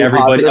much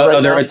everybody,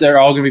 they're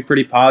all going to be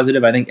pretty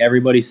positive. I think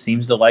everybody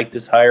seems to like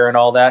this hire and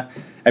all that.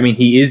 I mean,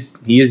 he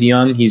is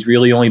young. He's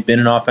really only been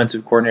an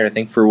offensive coordinator, I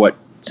think,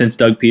 since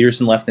Doug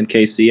Peterson left in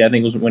KC. I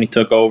think it was when he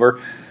took over.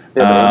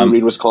 Yeah, but Andy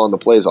Reid was calling the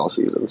plays all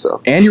season.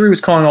 So Andy Reid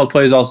was calling all the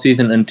plays all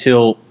season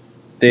until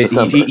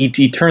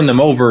he turned them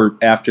over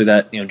after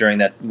that, during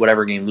that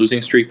whatever game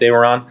losing streak they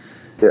were on,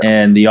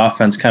 and the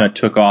offense kind of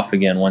took off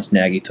again once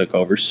Nagy took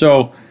over.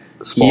 So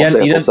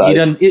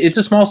It's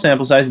a small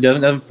sample size. He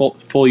doesn't have a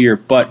full year,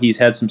 but he's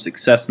had some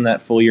success in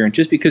that full year. And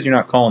just because you're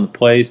not calling the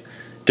plays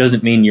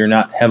doesn't mean you're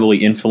not heavily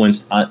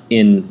influenced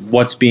in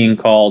what's being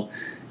called,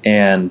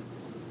 and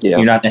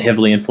you're not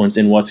heavily influenced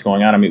in what's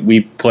going on. I mean,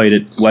 we played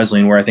at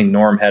Wesleyan where I think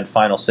Norm had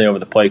final say over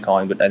the play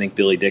calling, but I think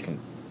Billy Dicken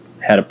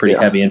had a pretty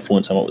heavy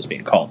influence on what was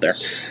being called there.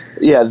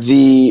 Yeah,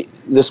 the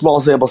small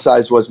sample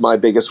size was my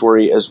biggest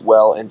worry as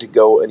well, and to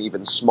go an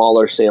even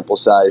smaller sample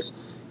size,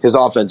 his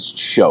offense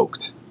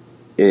choked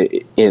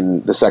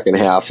in the second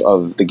half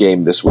of the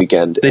game this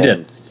weekend. They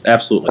did,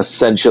 absolutely.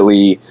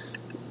 Essentially,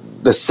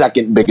 the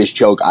second biggest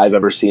choke I've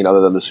ever seen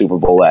other than the Super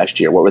Bowl last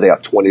year. What were they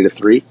up,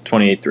 20-3?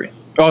 28-3.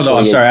 Oh, no,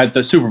 I'm sorry.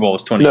 The Super Bowl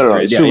was 28-3. No.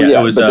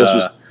 It was, but this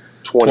was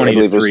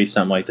 20-3,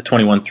 something like that.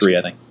 21-3,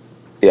 I think.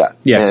 Yeah.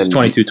 Yeah,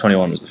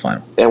 22-21 was the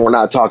final. And we're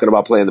not talking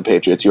about playing the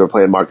Patriots. You were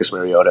playing Marcus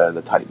Mariota and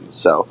the Titans.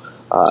 So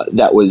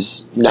that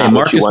was not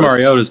Marcus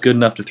Mariota is good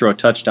enough to throw a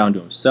touchdown to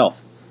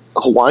himself.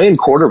 Hawaiian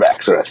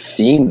quarterbacks are a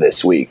theme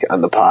this week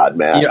on the pod,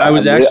 man.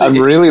 Yeah, I'm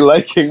really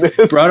liking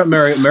this. Brought up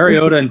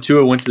Mariota and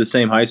Tua went to the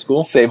same high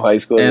school.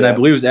 And I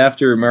believe it was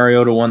after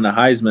Mariota won the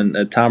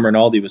Heisman, Tom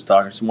Rinaldi was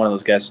talking. So one of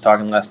those guys was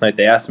talking last night.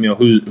 They asked him,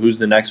 who's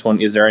the next one?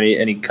 Is there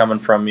any coming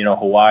from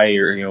Hawaii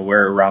or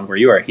where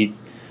you are?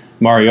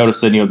 Mariota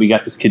said, we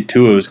got this kid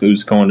Tua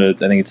who's going to, I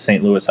think it's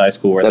St. Louis High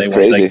School where That's they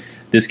went. Crazy. It's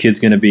like this kid's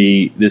going to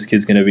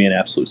be an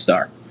absolute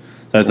star.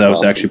 That was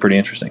awesome. Actually pretty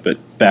interesting. But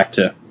back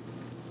to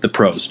the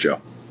pros,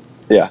 Joe.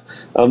 Yeah,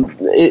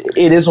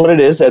 it is what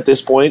it is at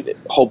this point.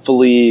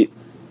 Hopefully,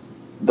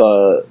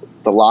 the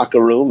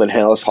locker room and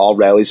Halas Hall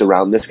rallies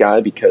around this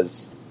guy,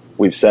 because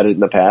we've said it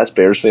in the past.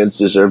 Bears fans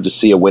deserve to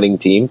see a winning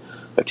team,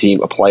 a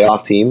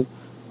playoff team.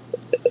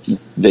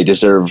 They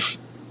deserve.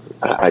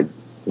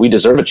 We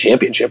deserve a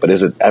championship, but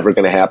is it ever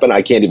going to happen?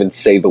 I can't even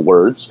say the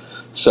words.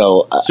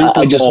 So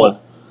I just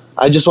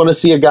want to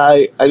see a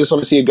guy. I just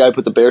want to see a guy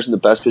put the Bears in the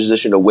best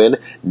position to win.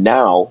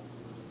 Now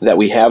that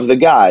we have the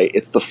guy,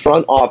 it's the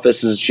front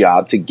office's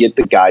job to get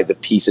the guy the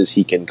pieces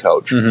he can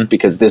coach,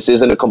 because this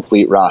isn't a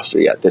complete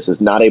roster yet. This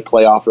is not a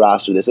playoff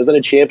roster. This isn't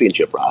a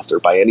championship roster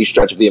by any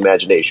stretch of the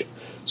imagination.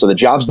 So the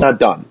job's not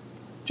done.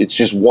 It's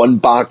just one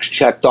box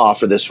checked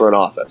off for this front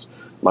office.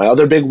 My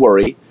other big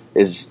worry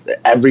is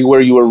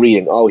everywhere you were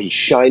reading, he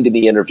shined in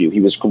the interview. He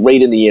was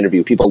great in the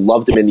interview. People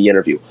loved him in the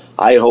interview.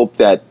 I hope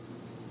that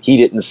he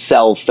didn't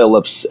sell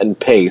Phillips and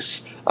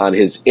Pace on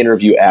his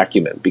interview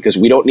acumen, because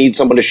we don't need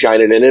someone to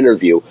shine in an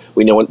interview.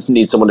 We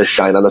need someone to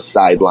shine on the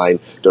sideline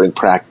during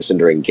practice and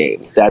during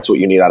games. That's what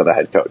you need out of a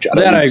head coach.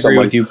 I agree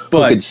with you,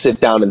 but who could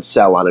sit down and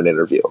sell on an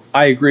interview.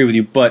 I agree with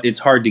you, but it's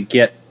hard to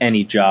get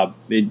any job,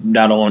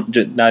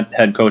 not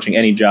head coaching,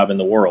 any job in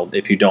the world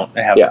if you don't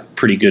have a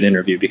pretty good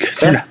interview,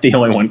 because you're not the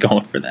only one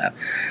going for that.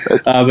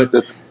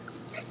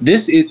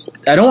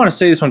 I don't want to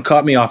say this one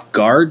caught me off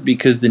guard,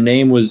 because the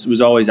name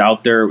was always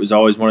out there. It was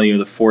always one of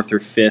the fourth or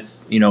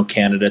fifth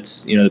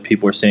candidates that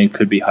people were saying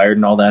could be hired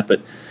and all that.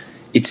 But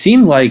it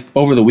seemed like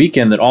over the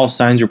weekend that all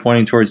signs were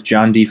pointing towards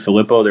John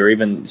DeFilippo. There were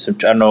even some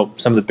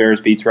of the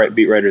Bears beat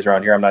writers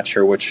around here. I'm not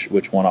sure which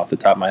one off the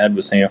top of my head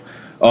was saying,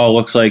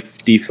 looks like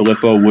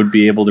DeFilippo would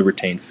be able to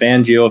retain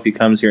Fangio if he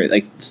comes here.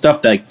 Like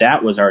stuff like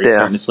that was already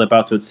starting to slip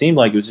out. So it seemed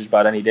like it was just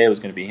about any day it was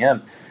going to be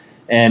him.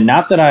 And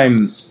not that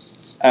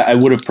I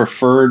would have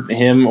preferred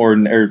him or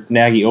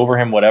Nagy over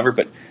him, whatever,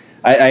 but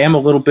I am a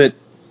little bit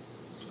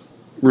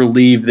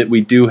relieved that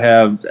we do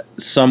have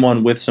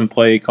someone with some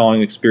play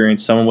calling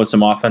experience, someone with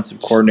some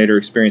offensive coordinator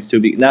experience too.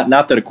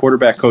 Not that a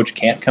quarterback coach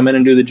can't come in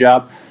and do the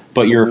job,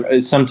 but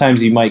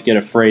sometimes you might get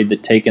afraid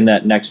that taking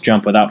that next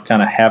jump without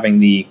kind of having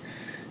the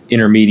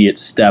intermediate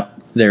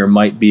step there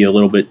might be a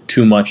little bit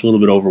too much, a little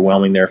bit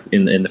overwhelming there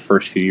in the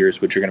first few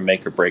years, which are going to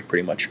make or break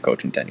pretty much your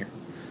coaching tenure.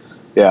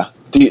 Yeah.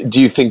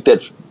 Do you think that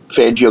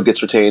Fangio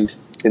gets retained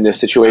in this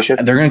situation?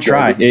 They're going to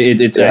try. I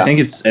think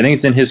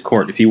it's in his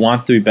court. If he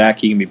wants to be back,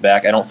 he can be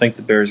back. I don't think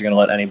the Bears are going to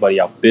let anybody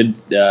outbid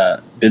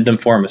them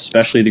for him,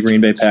 especially the Green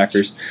Bay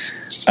Packers.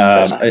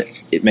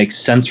 It makes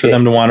sense for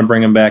them to want to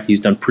bring him back.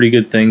 He's done pretty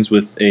good things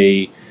with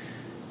a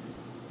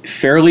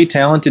fairly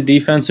talented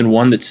defense, and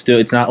one that's still.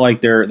 It's not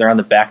like they're on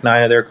the back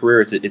nine of their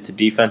career. It's a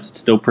defense that's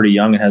still pretty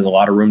young and has a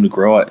lot of room to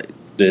grow.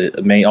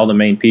 All the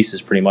main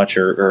pieces pretty much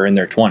are in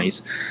their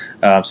 20s.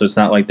 So it's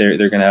not like they're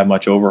going to have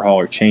much overhaul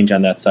or change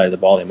on that side of the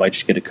ball. They might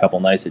just get a couple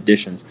nice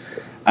additions.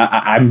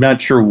 I'm not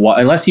sure what,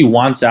 unless he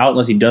wants out,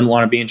 unless he doesn't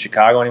want to be in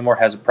Chicago anymore,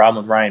 has a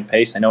problem with Ryan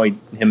Pace. I know him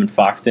and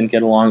Fox didn't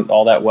get along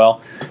all that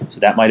well,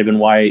 so that might have been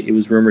why it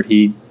was rumored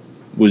he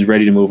was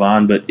ready to move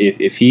on. But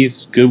if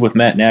he's good with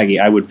Matt Nagy,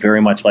 I would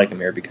very much like him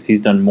here, because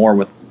he's done more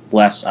with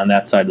less on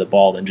that side of the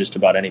ball than just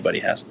about anybody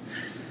has.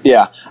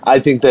 Yeah, I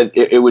think that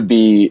it would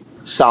be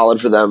solid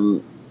for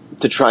them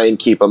to try and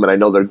keep him, and I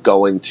know they're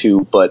going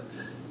to, but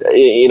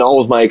in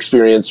all of my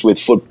experience with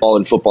football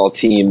and football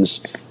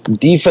teams,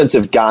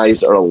 defensive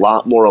guys are a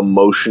lot more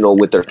emotional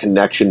with their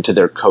connection to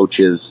their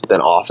coaches than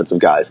offensive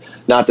guys.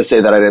 Not to say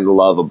that I didn't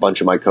love a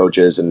bunch of my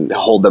coaches and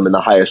hold them in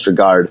the highest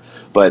regard,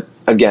 but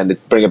again, to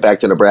bring it back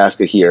to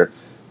Nebraska here,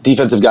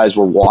 defensive guys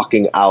were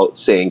walking out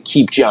saying,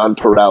 "Keep John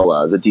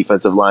Perella, the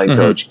defensive line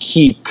coach.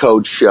 Keep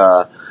Coach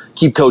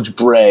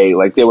Bray."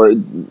 Like they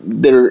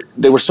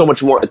were so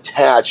much more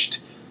attached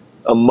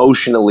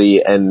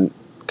emotionally and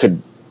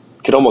could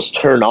almost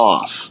turn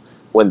off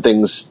when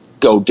things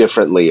go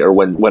differently or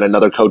when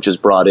another coach is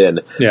brought in.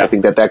 Yeah. I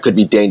think that could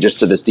be dangerous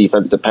to this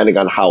defense depending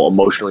on how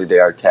emotionally they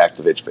are attacked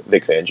to Vic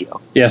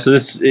Fangio. Yeah, so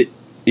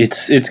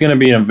it's going to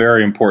be a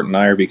very important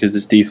hire because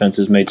this defense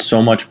has made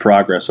so much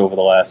progress over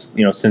the last,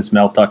 since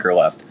Mel Tucker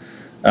left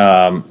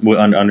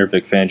under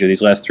Vic Fangio.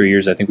 These last 3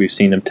 years, I think we've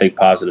seen them take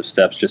positive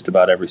steps just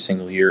about every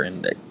single year,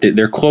 and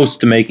they're close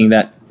to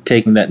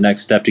taking that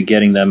next step to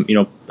getting them,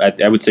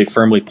 I would say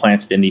firmly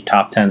planted in the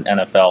top 10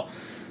 NFL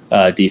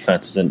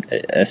defenses. And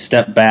a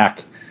step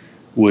back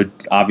would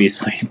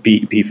obviously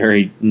be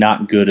very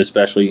not good,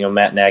 especially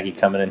Matt Nagy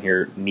coming in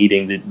here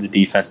needing the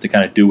defense to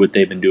kind of do what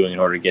they've been doing in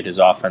order to get his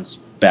offense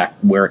back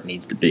where it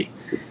needs to be.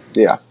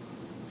 Yeah.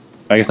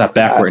 I guess not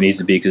back where it needs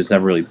to be because it's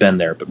never really been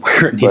there, but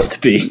where it needs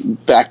to be.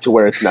 Back to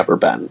where it's never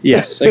been.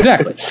 Yes,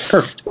 exactly.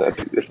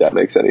 Perfect. If that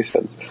makes any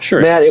sense.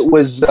 Sure. Matt, it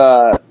was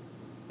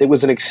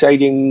an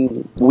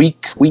exciting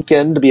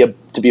weekend to be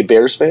a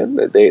Bears fan.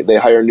 They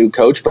hire a new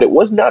coach, but it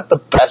was not the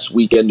best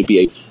weekend to be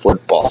a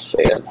football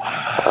fan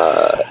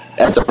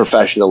at the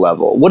professional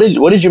level. What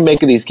did you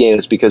make of these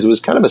games? Because it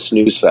was kind of a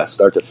snooze fest,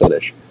 start to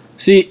finish.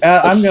 See,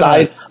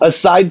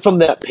 aside from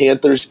that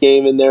Panthers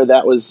game in there,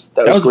 that was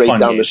great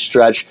down the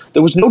stretch.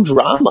 There was no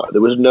drama.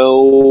 There was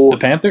no the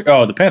Panther.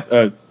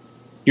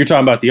 You're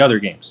talking about the other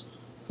games.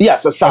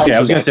 Yes, aside. Okay, I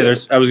was going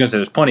to say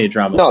there's plenty of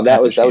drama. No,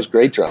 that was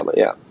great drama.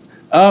 Yeah.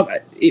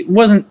 It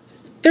wasn't.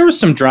 There was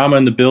some drama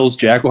in the Bills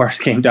Jaguars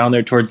game down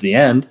there towards the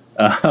end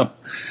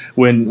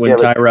when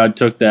Tyrod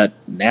took that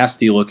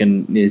nasty look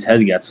and his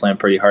head got slammed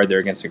pretty hard there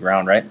against the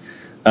ground. Right.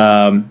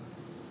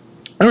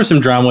 There was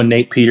some drama when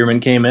Nate Peterman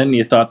came in.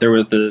 You thought there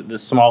was the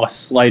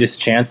slightest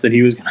chance that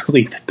he was going to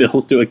lead the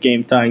Bills to a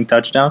game-tying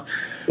touchdown,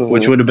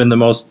 which would have been the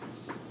most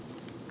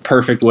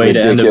perfect way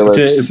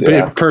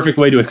perfect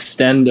way to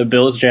extend a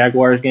Bills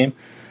Jaguars game.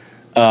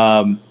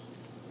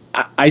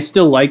 I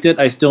still liked it.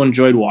 I still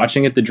enjoyed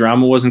watching it. The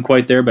drama wasn't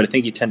quite there, but I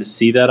think you tend to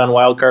see that on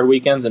wild card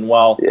weekends. And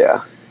while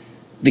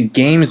the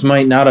games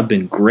might not have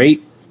been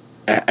great,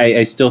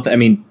 I still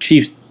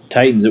Chiefs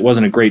Titans, it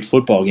wasn't a great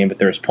football game, but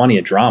there was plenty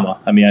of drama.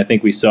 I mean, I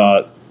think we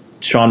saw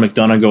Sean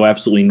McDonough go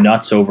absolutely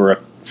nuts over a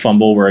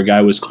fumble where a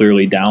guy was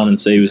clearly down and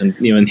say he was in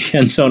the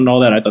end zone and all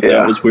that. I thought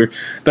that was weird.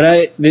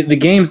 But the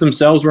games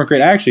themselves weren't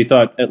great. I actually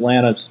thought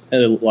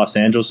Los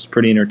Angeles was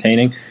pretty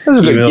entertaining.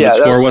 Even though the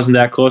score wasn't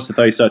that close, I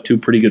thought you saw two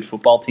pretty good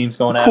football teams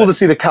going at it. Cool to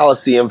see the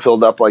Coliseum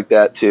filled up like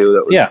that too.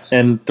 That was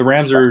and the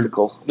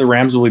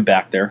Rams will be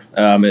back there.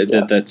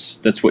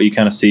 That's what you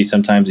kind of see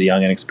sometimes, a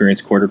young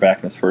inexperienced quarterback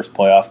in his first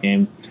playoff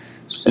game.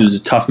 It was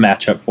a tough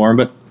matchup for him,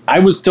 but I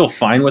was still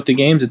fine with the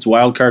games. It's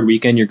wild card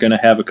weekend. You're going to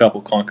have a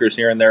couple clunkers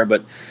here and there,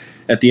 but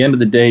at the end of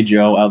the day,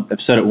 Joe,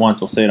 I've said it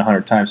once, I'll say it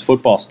 100 times,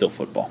 football's still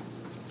football.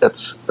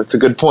 That's a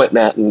good point,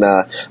 Matt, and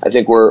I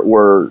think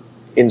we're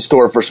in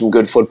store for some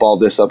good football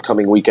this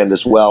upcoming weekend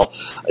as well.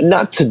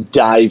 Not to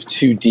dive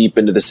too deep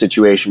into the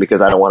situation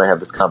because I don't want to have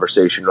this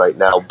conversation right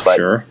now, but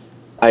sure.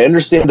 I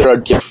understand there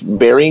are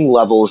varying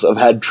levels of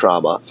head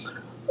trauma.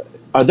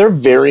 Are there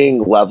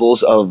varying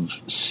levels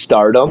of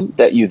stardom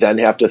that you then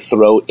have to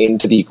throw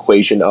into the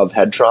equation of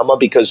head trauma?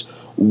 Because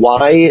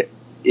why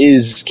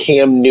is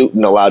Cam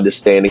Newton allowed to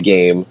stay in a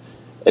game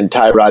and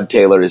Tyrod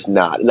Taylor is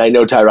not? And I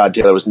know Tyrod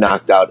Taylor was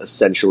knocked out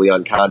essentially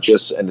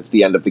unconscious and it's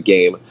the end of the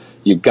game.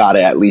 You got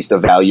to at least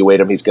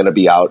evaluate him. He's going to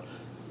be out.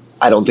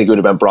 I don't think it would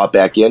have been brought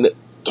back in.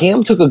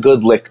 Cam took a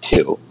good lick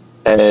too.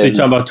 And you're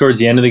talking about towards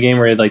the end of the game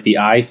where he had like the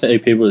eye thing?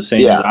 People were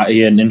saying he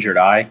had an injured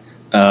eye.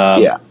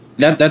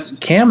 That's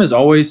Cam has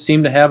always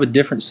seemed to have a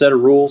different set of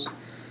rules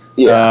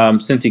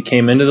since he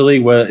came into the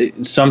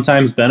league.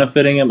 Sometimes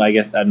benefiting him. I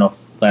guess I don't know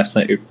if last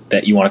night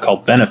that you want to call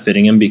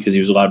benefiting him because he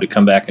was allowed to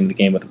come back into the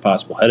game with a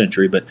possible head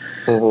injury. But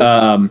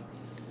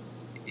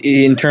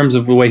in terms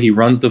of the way he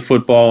runs the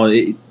football,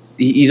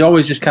 he's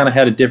always just kind of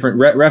had a different.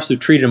 Refs have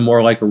treated him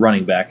more like a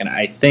running back, and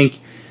I think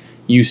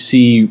you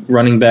see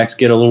running backs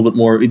get a little bit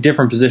more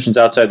different positions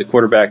outside the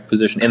quarterback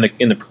position in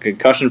the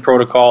concussion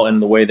protocol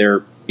and the way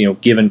they're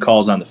given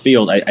calls on the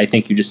field. I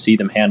think you just see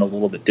them handled a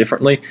little bit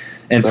differently,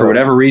 and for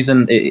whatever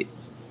reason,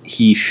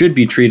 he should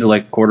be treated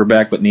like a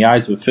quarterback, but in the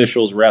eyes of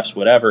officials, refs,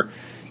 whatever,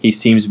 he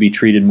seems to be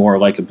treated more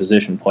like a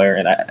position player,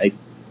 and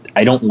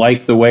I don't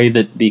like the way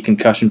that the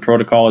concussion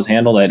protocol is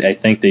handled. I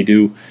think they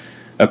do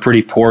a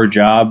pretty poor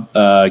job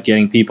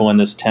getting people in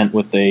this tent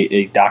with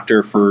a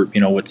doctor for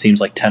what seems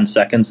like 10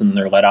 seconds, and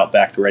they're let out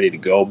back to ready to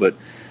go. But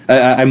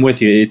I'm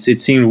with you. It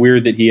seemed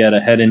weird that he had a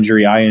head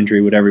injury, eye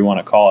injury, whatever you want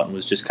to call it, and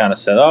was just kind of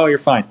said, "Oh, you're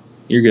fine,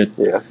 you're good."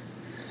 Yeah,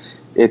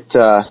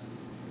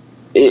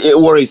 it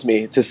worries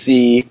me to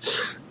see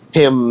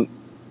him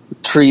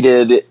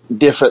treated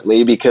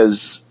differently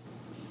because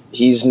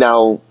he's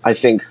now, I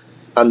think,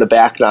 on the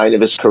back nine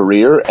of his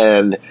career,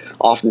 and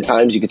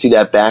oftentimes you can see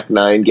that back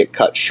nine get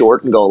cut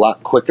short and go a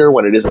lot quicker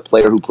when it is a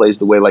player who plays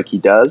the way like he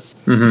does.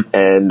 Mm-hmm.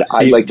 And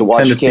I'd like to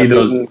watch Cam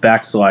Newton. Those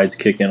backslides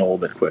kick in a little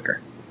bit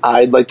quicker.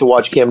 I'd like to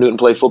watch Cam Newton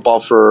play football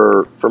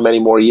for many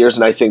more years,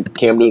 and I think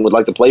Cam Newton would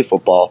like to play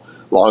football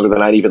longer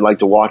than I'd even like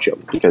to watch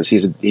him, because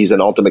he's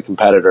an ultimate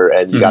competitor,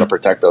 and you got to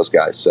protect those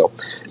guys. So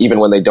even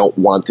when they don't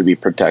want to be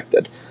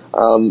protected.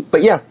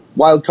 But yeah,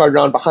 wild card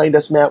round behind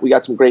us, Matt. We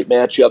got some great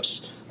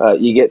matchups.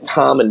 You get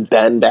Tom and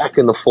Ben back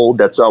in the fold.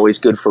 That's always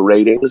good for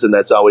ratings, and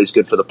that's always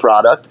good for the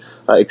product.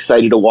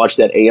 Excited to watch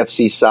that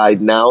AFC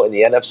side now. In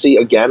the NFC,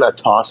 again, a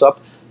toss-up.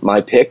 My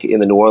pick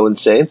in the New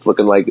Orleans Saints,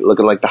 looking like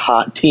the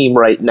hot team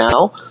right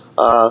now.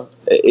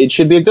 It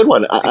should be a good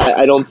one.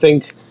 I don't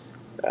think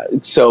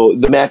so.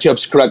 The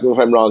matchups, correct me if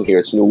I'm wrong here.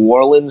 It's New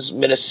Orleans,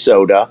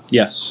 Minnesota.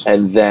 Yes.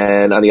 And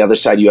then on the other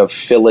side, you have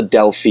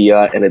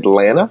Philadelphia and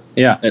Atlanta.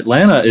 Yeah,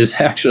 Atlanta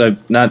is actually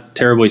not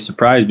terribly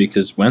surprised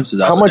because Wentz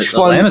is out.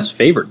 Atlanta's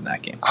favored in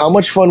that game. How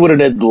much fun would an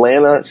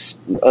Atlanta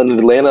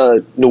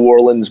New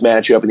Orleans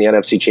matchup in the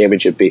NFC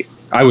Championship be?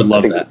 I would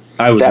love that.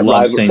 I would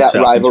love Saints that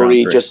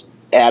rivalry. Just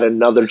add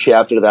another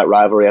chapter to that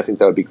rivalry. I think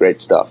that would be great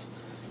stuff.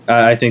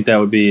 I think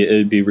it'd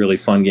be a really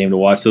fun game to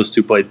watch. Those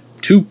two played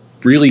two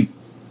really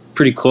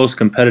pretty close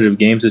competitive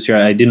games this year.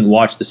 I didn't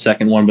watch the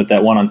second one, but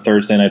that one on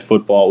Thursday Night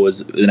Football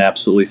was an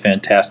absolutely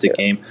fantastic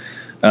game.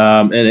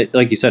 And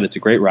like you said, it's a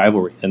great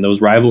rivalry. And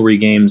those rivalry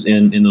games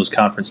in those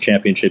conference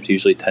championships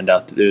usually tend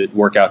out to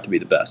work out to be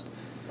the best.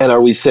 And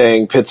are we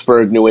saying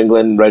Pittsburgh, New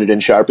England, write it in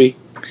Sharpie?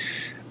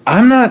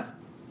 I'm not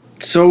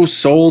so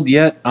sold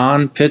yet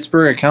on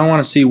Pittsburgh. I kind of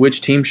want to see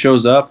which team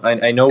shows up.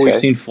 I know we've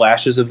seen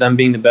flashes of them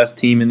being the best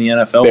team in the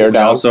NFL. Bear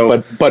down,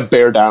 but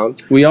bear down.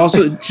 We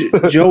also,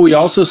 Joe, we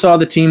also saw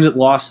the team that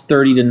lost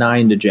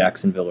 30-9 to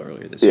Jacksonville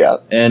earlier this year,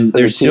 and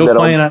they're still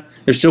playing.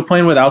 They're still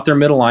playing without their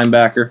middle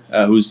linebacker,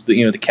 who's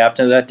the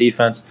captain of that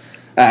defense.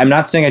 I'm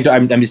not saying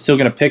I'm still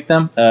going to pick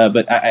them,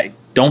 but I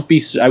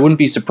wouldn't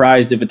be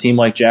surprised if a team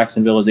like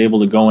Jacksonville is able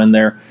to go in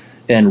there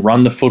and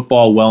run the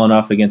football well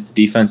enough against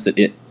the defense that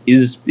it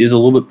is a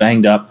little bit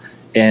banged up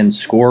and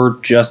score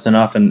just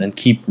enough and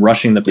keep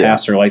rushing the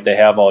passer like they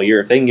have all year.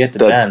 If they can get to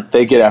Ben,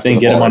 they get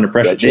him under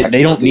pressure.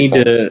 They don't need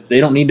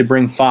to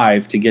bring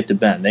 5 to get to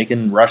Ben. They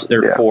can rush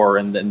their 4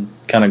 and then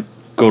kind of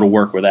go to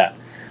work with that.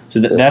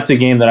 So that's a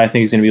game that I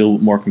think is going to be a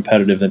little more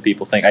competitive than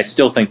people think. I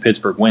still think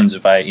Pittsburgh wins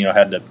if I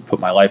had to put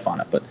my life on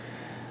it, but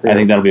I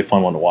think that'll be a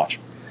fun one to watch.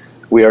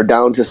 We are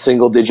down to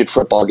single-digit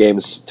football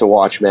games to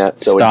watch, Matt.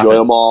 So enjoy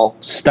them all,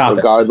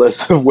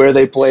 regardless of where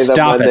they play them,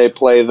 when they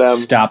play them.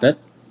 Stop it.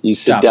 You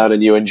sit down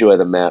and you enjoy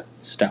them, Matt.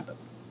 Stop it.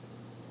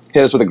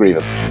 Hit us with a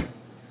grievance.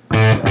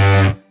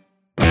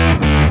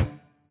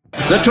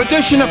 The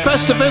tradition of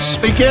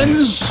Festivus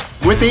begins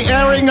with the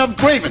airing of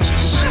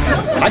grievances.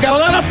 I got a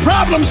lot of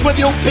problems with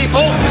you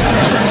people.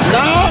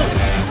 Now,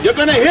 you're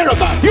going to hear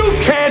about it. You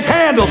can't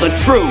handle the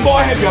truth. Boy,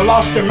 have you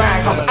lost your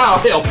mind, because I'll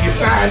help you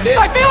find it.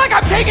 I feel like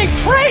I'm taking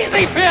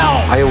crazy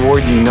pills. I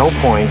award you no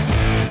points,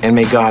 and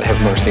may God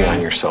have mercy on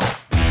your soul.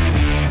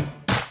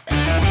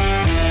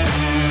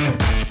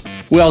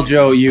 Well,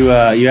 Joe, you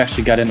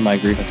actually got into my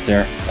grievance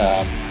there.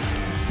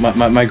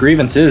 My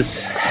grievance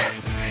is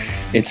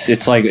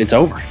it's like it's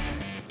over.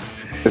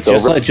 It's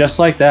over. Just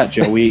like that,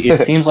 Joe. It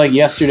seems like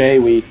yesterday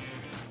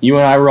you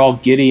and I were all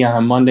giddy on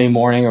a Monday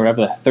morning or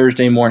whatever,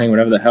 Thursday morning,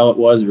 whatever the hell it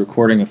was,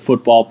 recording a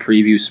football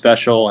preview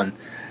special, and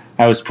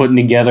I was putting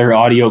together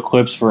audio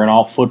clips for an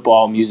all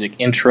football music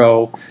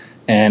intro,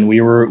 and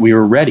we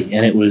were ready,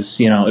 and it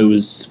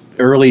was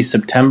early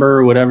September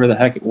or whatever the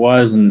heck it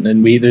was, and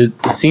it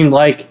seemed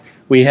like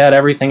we had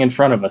everything in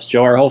front of us,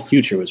 Joe. Our whole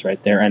future was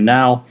right there, and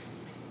now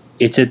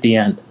it's at the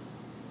end.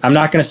 I'm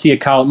not going to see a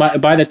college.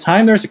 By the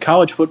time there's a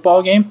college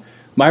football game,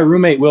 my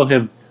roommate will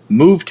have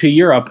moved to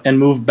Europe and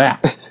moved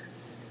back.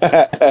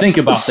 Think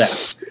about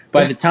that.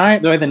 By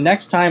the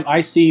next time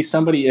I see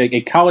somebody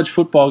a college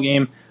football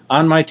game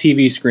on my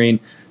TV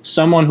screen,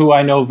 someone who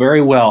I know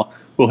very well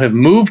will have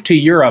moved to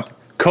Europe,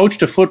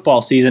 coached a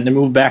football season, and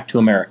moved back to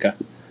America.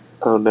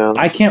 Oh no!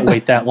 I can't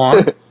wait that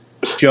long,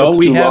 Joe.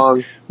 We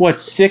have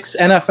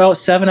 7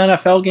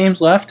 NFL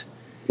games left.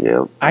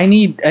 Yeah.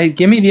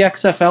 Give me the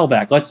XFL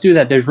back. Let's do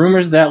that. There's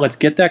rumors of that. Let's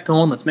get that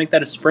going. Let's make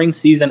that a spring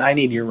season. I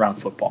need year-round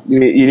football.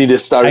 You need to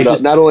start it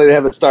up. Not only to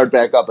have it start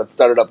back up, but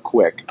start it up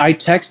quick. I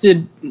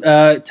texted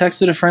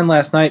a friend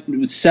last night. It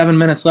was 7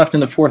 minutes left in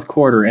the fourth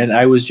quarter, and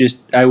I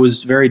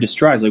was very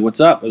distraught. I was like,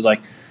 "What's up?" I was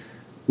like,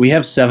 "We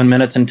have 7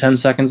 minutes and 10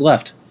 seconds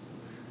left,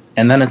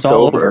 and then it's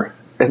all over."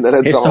 And then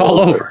it's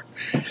all over.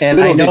 And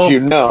little did you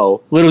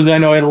know. Little did I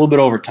know I had a little bit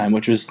of overtime,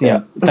 which was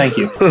thank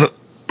you.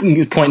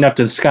 Pointing up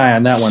to the sky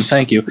on that one.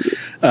 Thank you.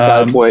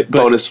 Sky point,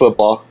 bonus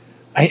football.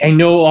 I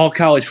know all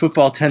college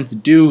football tends to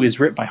do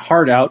is rip my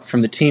heart out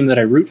from the team that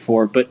I root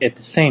for, but at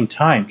the same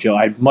time, Joe,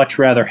 I'd much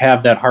rather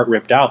have that heart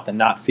ripped out than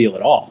not feel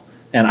it all.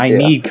 And I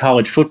need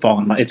college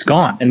football. It's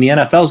gone. And the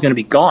NFL is going to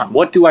be gone.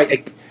 What do I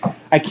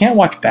can't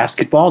watch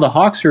basketball. The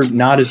Hawks are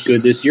not as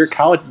good this year.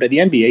 But the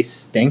NBA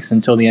stinks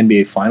until the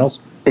NBA Finals.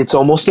 It's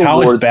almost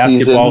award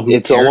season.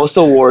 It's almost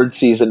award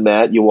season,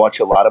 Matt. You watch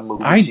a lot of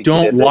movies. I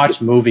don't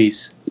watch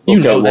movies. You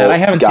know that. I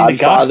haven't seen The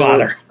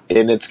Godfather.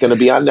 And it's going to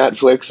be on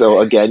Netflix, so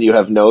again, you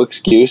have no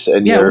excuse.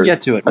 And we'll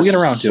get to it. We'll get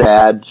around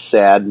to it.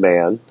 Sad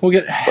man.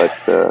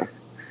 But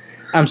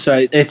I'm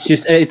sorry. It's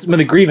just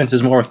the grievance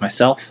is more with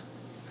myself.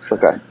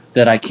 Okay.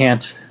 That I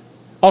can't.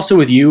 Also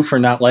with you for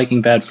not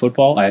liking bad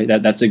football.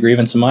 That's a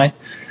grievance of mine.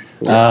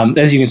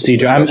 As you can see,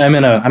 Joe, I'm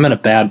in a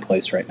bad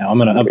place right now.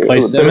 I'm in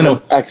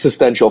an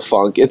existential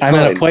funk. I'm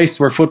in a place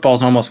where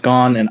football's almost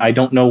gone, and I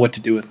don't know what to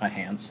do with my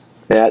hands.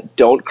 Matt,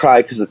 don't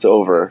cry because it's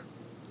over.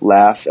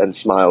 Laugh and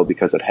smile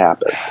because it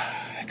happened.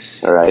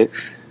 All right,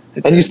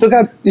 and you still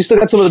got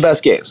some of the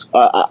best games,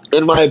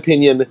 in my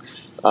opinion.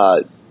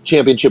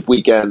 Championship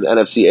weekend,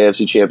 NFC,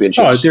 AFC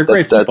championships. Oh, they're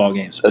great football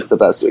games. That's the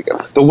best weekend.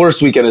 The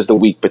worst weekend is the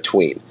week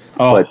between.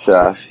 Oh, but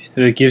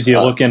it gives you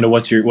a look into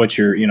what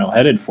you're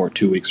headed for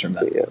 2 weeks from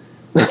now. Yeah.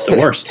 It's the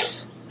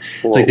worst.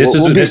 It's like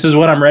this is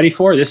what I'm ready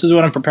for. This is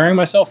what I'm preparing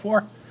myself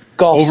for.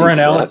 Golf over in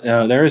Alice.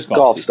 There is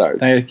golf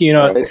starts. Right?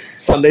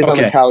 Sundays on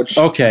the couch.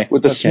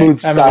 With the smooth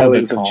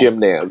stylings of Jim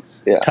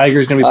Nantz. Yeah.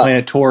 Tiger's going to be playing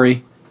at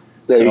Torrey.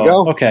 There you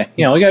go. Okay,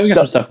 we got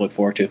some stuff to look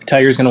forward to.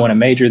 Tiger's going to win a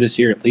major this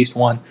year, at least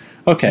one.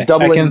 Okay,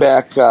 doubling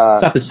back.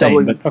 It's not the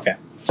same, but okay.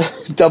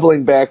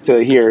 Doubling back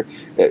to here,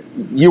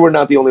 you were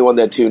not the only one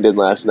that tuned in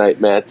last night,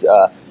 Matt.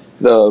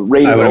 The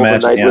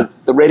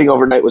rating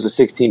overnight was a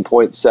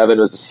 16.7. It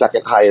was the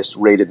second highest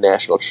rated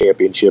national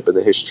championship in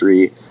the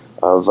history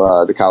of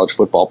the college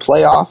football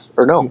playoff.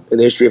 In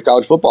the history of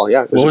college football.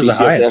 Yeah, what was the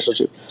highest?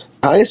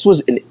 The highest was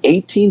an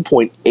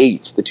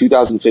 18.8. The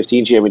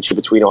 2015 championship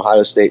between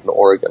Ohio State and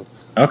Oregon.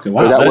 Okay,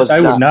 wow. I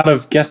would not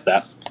have guessed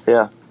that.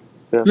 Yeah.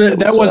 That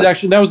was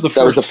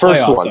the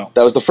first one. Though.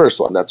 That was the first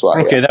one. That's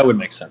why. Okay, that would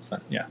make sense then.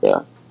 Yeah.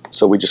 Yeah.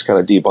 So we just kind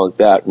of debunked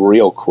that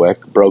real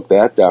quick, broke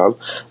that down.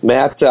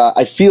 Matt,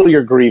 I feel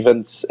your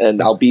grievance,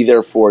 and I'll be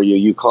there for you.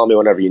 You call me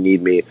whenever you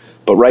need me.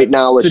 But right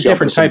now, it's a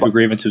different type of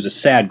grievance. It was a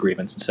sad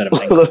grievance instead of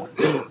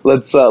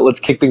let's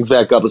kick things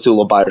back up. Let's do a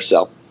little buy or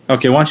sell.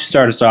 Okay, why don't you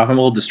start us off? I'm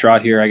a little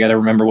distraught here. I got to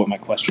remember what my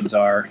questions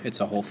are. It's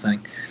a whole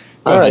thing.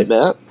 All right,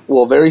 Matt.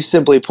 Well, very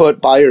simply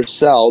put, buy or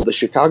sell. The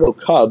Chicago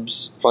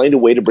Cubs find a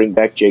way to bring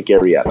back Jake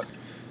Arrieta.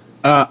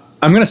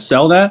 I'm going to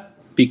sell that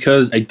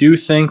because I do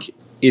think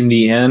in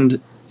the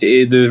end,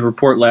 the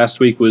report last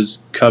week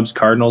was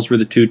Cubs-Cardinals were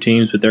the two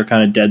teams, but they're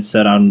kind of dead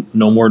set on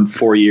no more than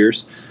 4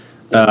 years.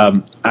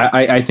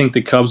 I think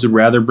the Cubs would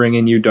rather bring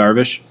in Yu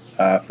Darvish.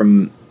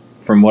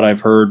 From what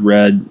I've heard,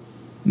 read,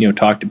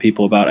 talked to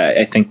people about,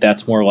 I think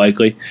that's more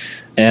likely.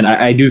 And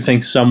I do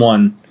think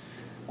someone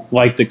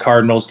like the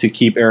Cardinals to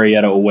keep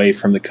Arrieta away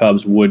from the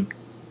Cubs would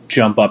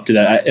jump up to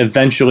that.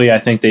 Eventually, I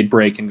think they'd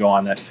break and go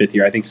on that fifth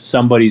year. I think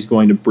somebody's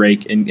going to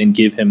break and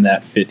give him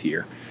that fifth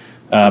year.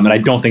 And I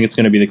don't think it's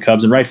going to be the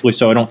Cubs, and rightfully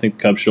so. I don't think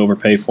the Cubs should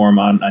overpay for him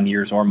on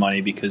years or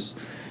money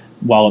because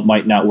while it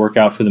might not work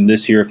out for them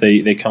this year, if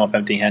they come up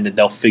empty-handed,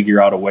 they'll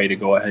figure out a way to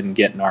go ahead and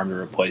get an arm to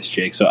replace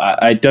Jake. So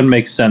it doesn't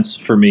make sense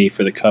for me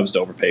for the Cubs to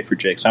overpay for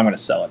Jake, so I'm going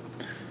to sell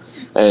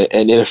it.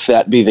 And if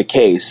that be the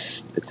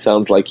case, it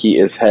sounds like he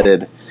is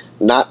headed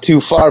not too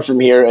far from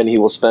here, and he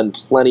will spend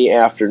plenty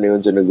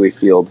afternoons in Wrigley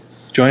Field.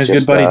 Join his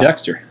good buddy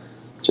Dexter.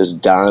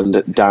 Just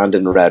donned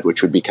in red,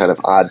 which would be kind of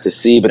odd to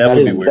see, but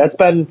that's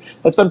been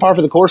par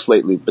for the course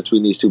lately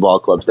between these two ball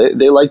clubs.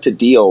 They like to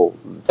deal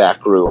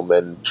backroom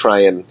and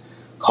try and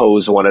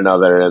hose one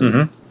another.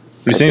 And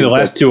we've seen the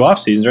last two off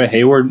seasons, right?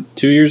 Hayward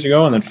 2 years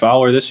ago, and then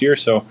Fowler this year.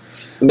 So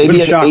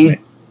maybe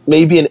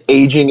an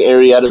aging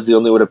Arrieta is the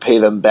only way to pay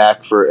them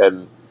back for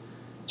an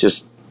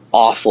just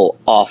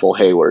awful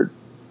Hayward.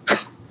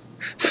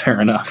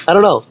 Fair enough. I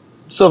don't know.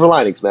 Silver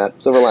linings,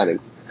 Matt. Silver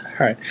linings.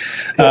 All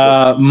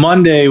right.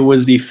 Monday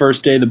was the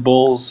first day the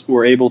Bulls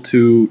were able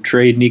to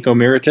trade Nico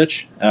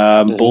Mirotic.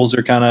 Bulls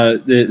are kind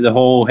of the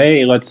whole,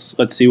 hey, let's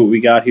see what we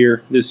got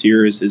here this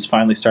year is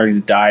finally starting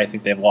to die. I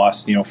think they've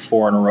lost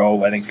 4 in a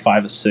row. I think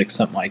 5 of 6,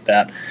 something like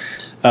that.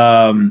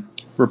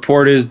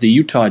 Report is the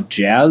Utah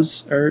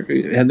Jazz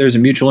there's a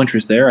mutual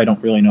interest there. I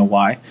don't really know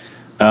why,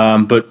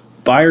 but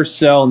buy or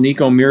sell,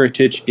 Nico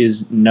Mirotic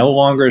is no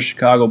longer a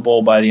Chicago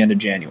Bull by the end of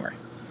January.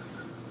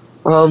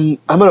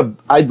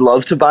 I'd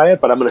love to buy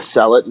it, but I'm gonna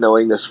sell it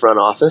knowing this front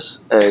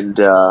office, and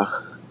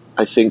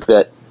I think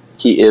that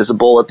he is a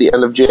Bull at the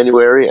end of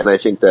January, and I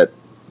think that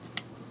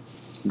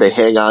they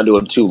hang on to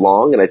him too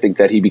long, and I think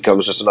that he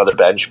becomes just another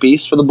bench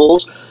piece for the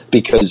Bulls,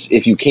 because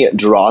if you can't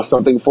draw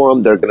something for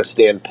him, they're gonna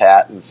stand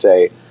pat and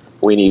say,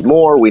 we need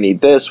more, we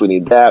need this, we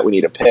need that, we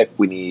need a pick,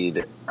 we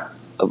need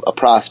a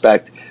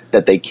prospect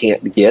that they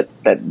can't get,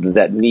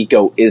 that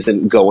Nico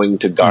isn't going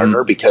to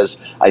garner,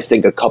 because I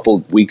think a couple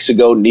weeks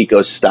ago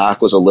Nico's stock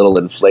was a little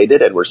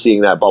inflated, and we're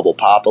seeing that bubble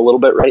pop a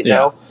little bit right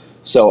now.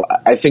 So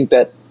I think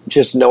that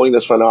just knowing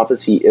this front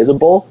office, he is a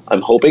Bull.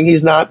 I'm hoping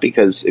he's not,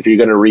 because if you're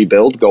going to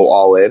rebuild, go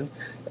all in.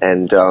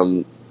 And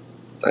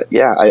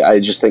I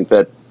just think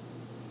that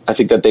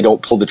they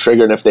don't pull the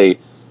trigger,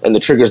 and the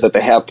triggers that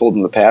they have pulled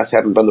in the past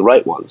haven't been the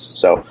right ones.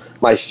 So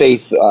my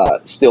faith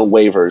still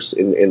wavers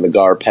in the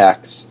Gar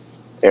Pax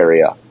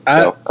area.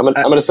 So I'm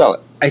gonna sell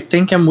it. I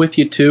think I'm with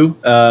you too.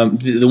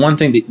 The one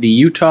thing, the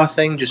Utah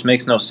thing, just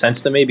makes no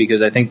sense to me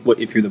because I think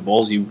if you're the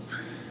Bulls,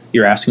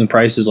 your asking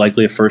price is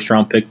likely a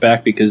first-round pick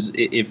back because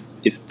if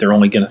they're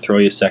only going to throw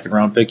you a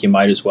second-round pick, you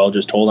might as well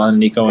just hold on to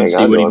Nico and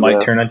see what he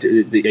might turn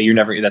into.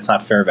 That's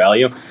not fair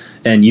value.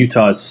 And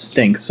Utah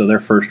stinks, so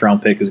their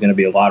first-round pick is going to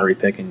be a lottery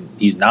pick, and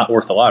he's not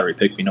worth a lottery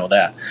pick. We know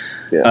that.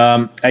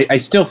 Yeah. I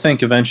still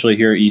think eventually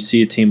here you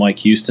see a team like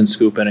Houston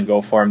scoop in and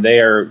go for him. They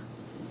are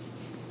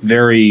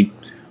very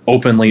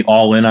openly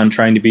all in on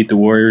trying to beat the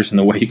Warriors, and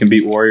the way you can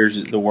beat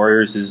the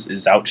Warriors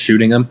is out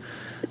shooting them.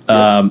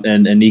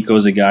 And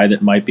Nico's a guy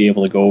that might be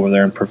able to go over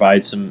there and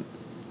provide some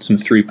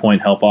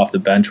 3-point help off the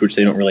bench, which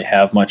they don't really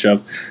have much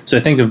of. So I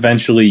think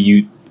eventually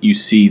you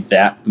see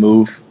that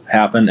move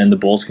happen, and the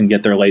Bulls can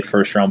get their late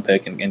first-round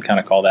pick and kind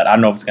of call that. I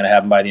don't know if it's going to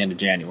happen by the end of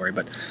January,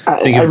 but I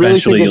think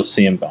eventually you'll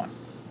see him gone.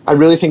 I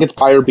really think it's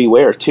buyer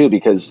beware, too,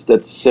 because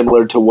that's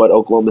similar to what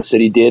Oklahoma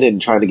City did in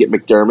trying to get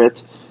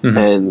McDermott,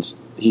 and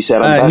he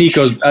said on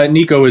bench.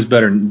 Nico is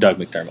better than Doug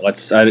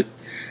McDermott.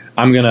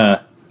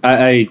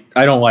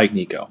 I don't like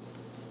Nico.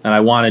 And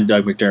I wanted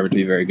Doug McDermott to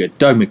be very good.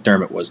 Doug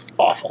McDermott was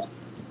awful.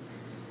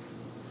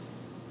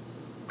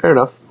 Fair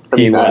enough.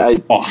 He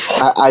was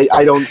awful.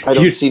 I don't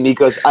see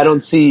Nico's. I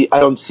don't see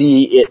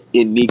it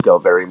in Nico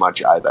very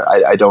much either.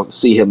 I don't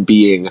see him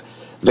being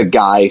the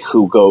guy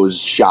who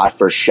goes shot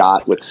for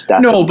shot with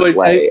Steph. No, but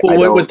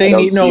what they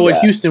need, what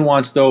Houston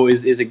wants though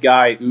is a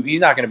guy who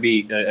he's not going to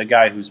be a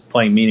guy who's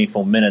playing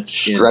meaningful minutes.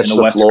 Stretch in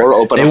the Western floor,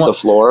 open up the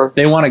floor.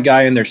 They want a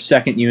guy in their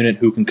second unit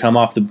who can come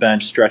off the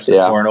bench, stretch the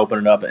floor, and open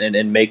it up,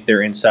 and make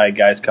their inside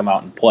guys come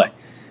out and play.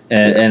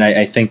 And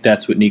I think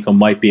that's what Nico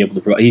might be able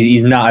to provide.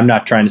 He's not. I'm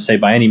not trying to say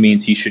by any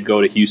means he should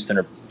go to Houston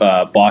or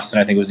Boston.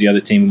 I think it was the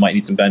other team who might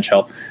need some bench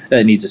help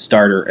that needs a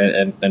starter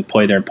and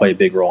play there and play a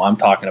big role. I'm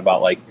talking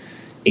about like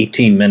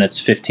 18 minutes,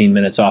 15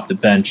 minutes off the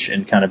bench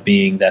and kind of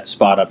being that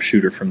spot-up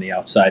shooter from the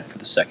outside for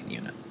the second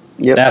unit.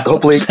 Yep. That's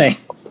hopefully, what I'm saying.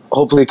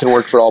 Hopefully it can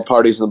work for all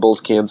parties and the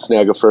Bulls can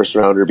snag a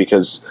first-rounder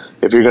because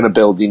if you're going to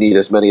build, you need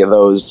as many of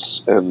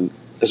those and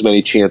as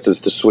many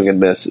chances to swing and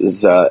miss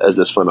as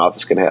this front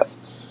office can have.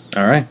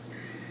 All right.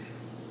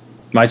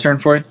 My turn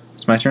for you?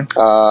 It's my turn?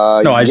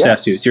 No, I just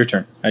asked you. It's your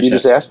turn. You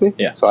just asked me?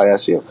 Yeah. So I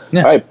asked you.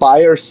 Yeah. All right,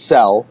 buy or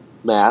sell,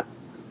 Matt.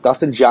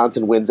 Dustin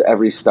Johnson wins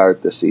every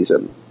start this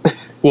season.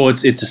 Well,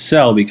 it's a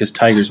sell because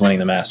Tiger's winning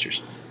the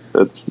Masters.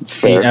 That's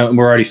fair. And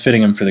we're already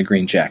fitting him for the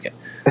green jacket.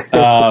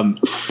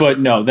 But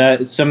no,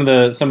 that some of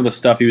the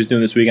stuff he was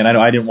doing this weekend. I know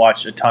I didn't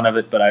watch a ton of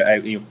it, but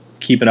I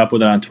keeping up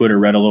with it on Twitter,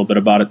 read a little bit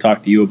about it,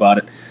 talked to you about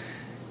it.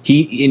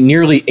 He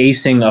nearly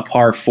acing a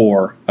par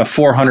 4, a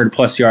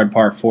 400+ yard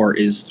par 4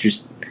 is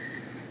just.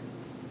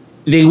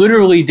 They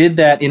literally did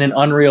that in an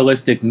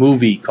unrealistic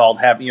movie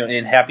called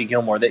Happy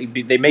Gilmore.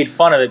 They made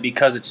fun of it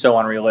because it's so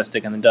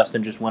unrealistic, and then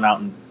Dustin just went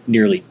out and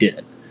nearly did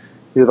it.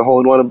 You're the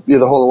hole in one. You're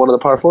the hole in one of the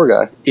par 4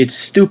 guy. It's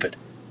stupid.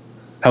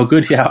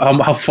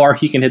 How far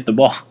he can hit the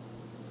ball.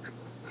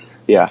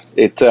 Yeah,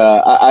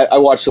 I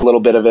watched a little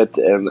bit of it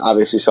and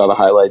obviously saw the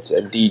highlights.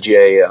 And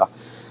DJ,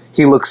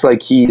 he looks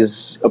like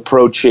he's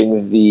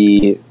approaching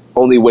the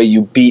only way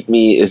you beat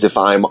me is if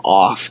I'm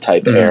off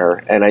type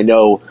air. And I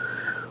know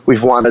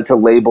we've wanted to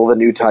label the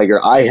new Tiger.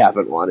 I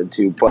haven't wanted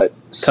to, but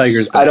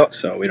Tiger's back,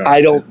 so we don't.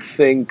 I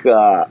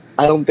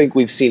don't think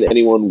we've seen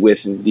anyone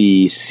with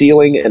the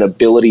ceiling and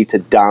ability to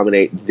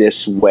dominate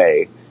this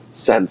way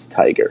since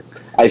Tiger.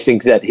 I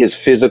think that his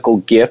physical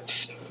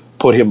gifts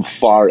put him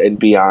far and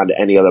beyond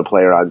any other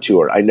player on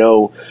tour. I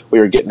know we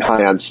were getting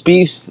high on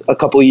Spieth a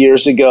couple of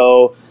years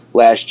ago.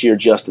 Last year,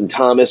 Justin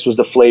Thomas was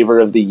the flavor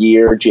of the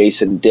year.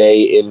 Jason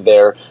Day in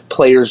there.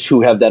 Players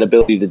who have that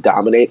ability to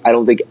dominate. I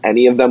don't think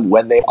any of them,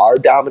 when they are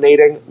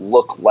dominating,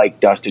 look like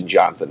Dustin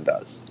Johnson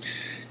does.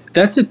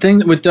 That's the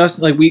thing with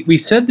Dustin. Like we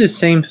said this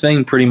same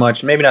thing pretty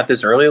much. Maybe not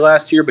this early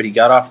last year, but he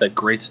got off that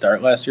great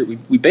start last year.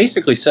 We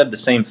basically said the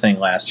same thing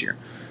last year.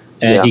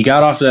 And he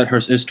got off that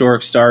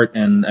historic start,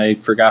 and I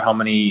forgot how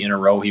many in a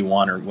row he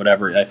won or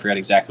whatever. I forgot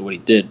exactly what he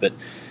did, but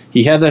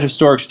he had that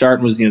historic start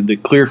and was the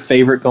clear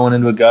favorite going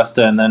into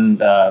Augusta, and then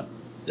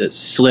it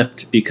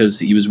slipped because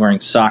he was wearing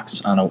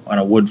socks on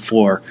a wood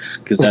floor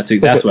because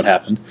that's what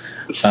happened.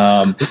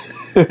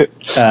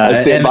 I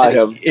stand by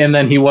him. And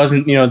then he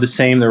wasn't the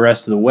same the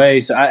rest of the way.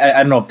 So I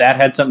don't know if that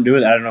had something to do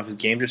with it. I don't know if his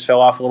game just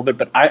fell off a little bit,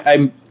 but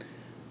I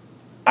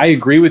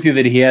agree with you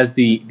that he has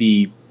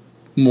the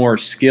more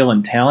skill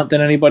and talent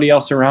than anybody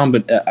else around,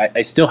 but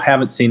I still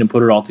haven't seen him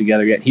put it all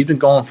together yet. He's been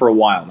going for a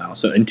while now,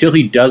 so until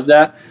he does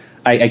that,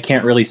 I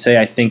can't really say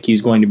I think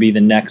he's going to be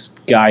the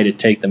next guy to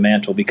take the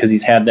mantle because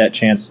he's had that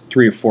chance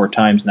 3 or 4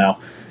 times now,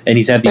 and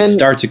he's had these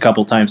starts a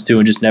couple times too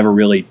and just never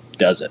really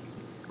does it.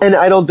 And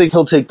I don't think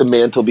he'll take the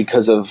mantle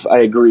because of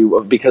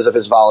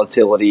his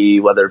volatility,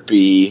 whether it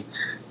be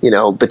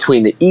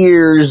between the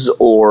ears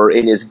or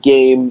in his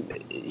game.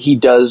 He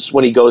does,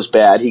 when he goes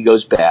bad,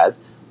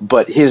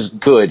 but his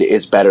good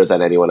is better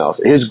than anyone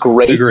else. His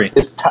great,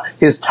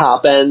 his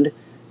top end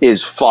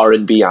is far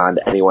and beyond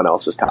anyone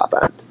else's top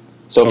end.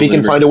 So if he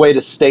can find a way to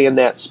stay in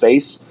that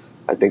space,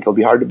 I think he'll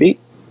be hard to beat.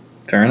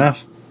 Fair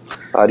enough.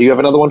 Do you have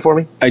another one for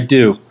me? I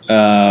do.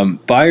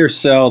 Buy or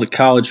sell, the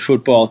college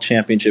football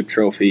championship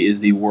trophy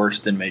is the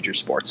worst in major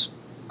sports.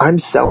 I'm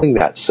selling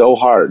that so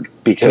hard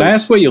because. Can I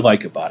ask what you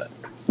like about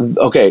it?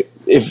 Okay,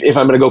 if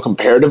I'm going to go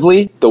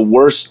comparatively, the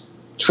worst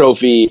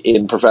trophy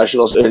in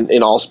professionals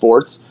in all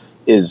sports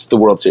is the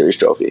World Series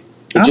trophy.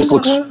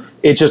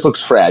 It just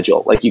looks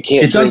fragile. Like you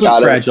can't drink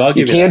out of it.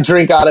 You can't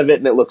drink out of it,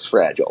 and it looks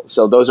fragile.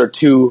 So those are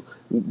two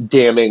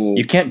damning.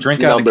 You can't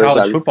drink out of the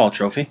college football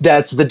trophy.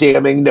 That's the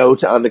damning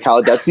note on the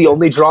college. That's the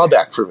only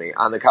drawback for me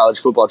on the college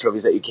football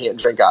trophies, that you can't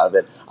drink out of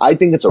it. I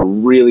think it's a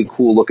really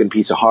cool looking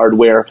piece of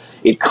hardware.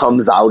 It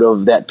comes out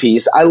of that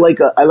piece. I like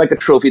a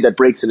trophy that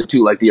breaks into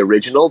two, like the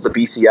original, the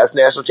BCS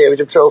National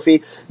Championship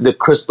trophy. The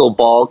crystal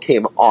ball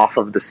came off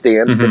of the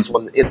stand. Mm-hmm. This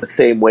one, in the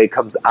same way,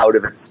 comes out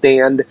of its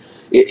stand.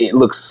 It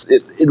looks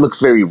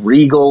very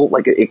regal.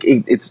 Like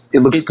it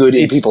looks good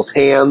in people's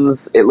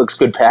hands. It looks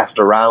good passed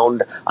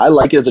around. I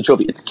like it as a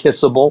trophy. It's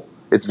kissable.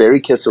 It's very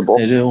kissable.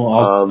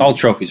 All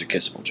trophies are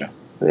kissable, Joe.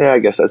 Yeah, I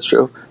guess that's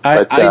true.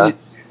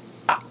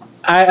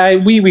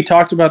 We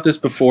talked about this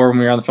before when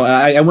we were on the phone.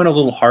 I went a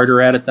little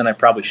harder at it than I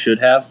probably should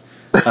have.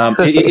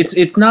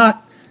 It's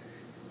not.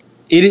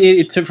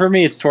 For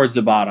me, it's towards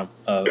the bottom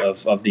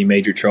of the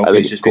major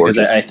trophies, just because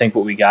I think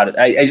what we got.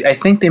 I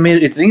think they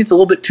made it. I think it's a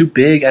little bit too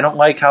big. I don't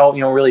like how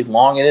really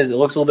long it is. It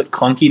looks a little bit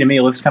clunky to me.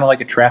 It looks kind of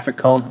like a traffic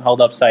cone held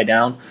upside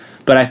down.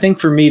 But I think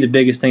for me, the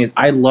biggest thing is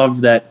I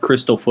love that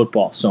crystal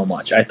football so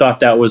much. I thought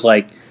that was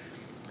like,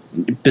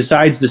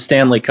 besides the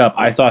Stanley Cup,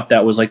 I thought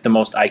that was like the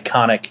most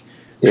iconic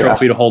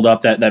trophy to hold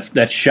up.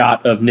 That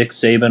shot of Nick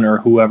Saban or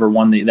whoever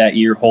won that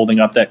year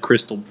holding up that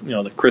crystal,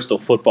 the crystal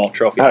football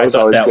trophy. I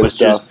thought that was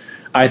just.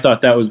 I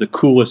thought that was the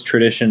coolest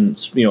tradition,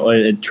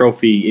 a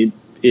trophy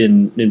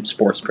in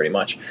sports, pretty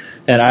much.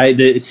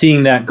 And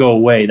seeing that go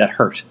away, that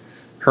hurt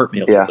me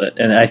a little bit.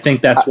 And I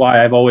think that's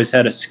why I've always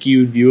had a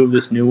skewed view of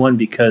this new one,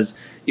 because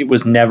it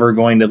was never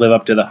going to live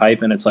up to the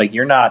hype. And it's like,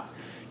 you're not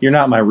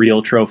my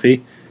real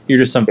trophy. You're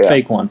just some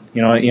fake one.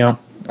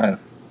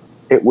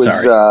 It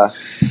was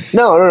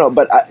no.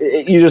 But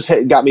you just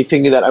got me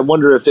thinking that I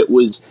wonder if it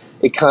was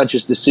a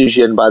conscious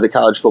decision by the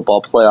College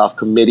Football Playoff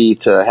Committee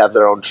to have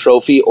their own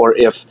trophy, or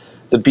if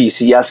the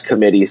BCS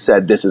committee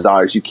said, "This is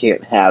ours. You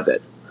can't have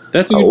it."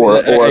 That's I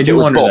do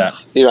wonder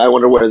both. That. I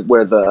wonder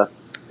where the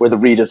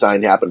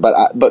redesign happened.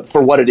 But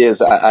for what it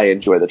is, I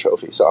enjoy the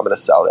trophy, so I'm going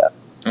to sell that.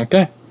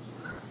 Okay.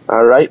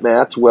 All right,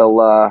 Matt. Well,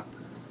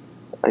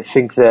 I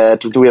think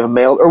that do we have a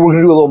mail, or we're going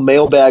to do a little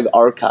mailbag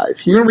archive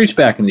here. We're going to reach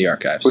back into the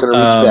archives. We're going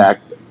to reach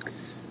back.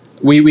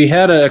 We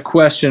had a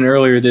question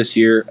earlier this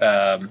year.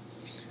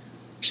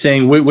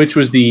 Saying which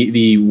was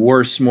the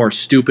worst, more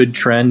stupid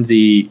trend,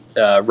 the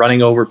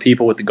running over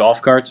people with the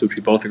golf carts, which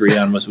we both agreed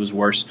on was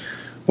worse,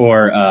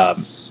 or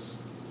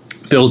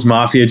Bill's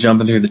Mafia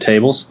jumping through the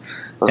tables.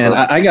 Uh-huh. And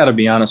I got to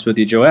be honest with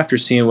you, Joe, after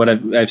seeing what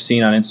I've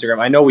seen on Instagram,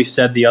 I know we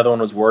said the other one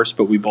was worse,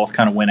 but we both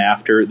kind of went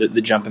after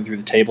the jumping through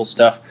the table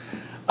stuff.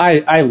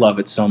 I love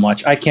it so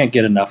much. I can't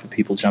get enough of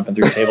people jumping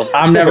through tables.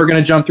 I'm never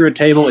going to jump through a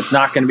table. It's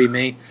not going to be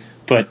me.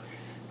 But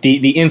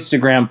the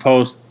Instagram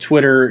post,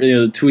 Twitter,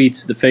 the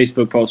tweets, the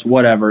Facebook post,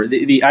 whatever.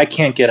 I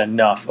can't get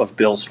enough of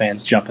Bills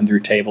fans jumping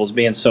through tables,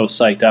 being so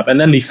psyched up, and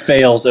then the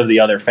fails of the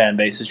other fan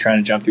bases trying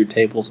to jump through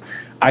tables.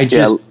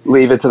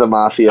 Leave it to the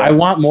Mafia. I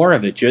want more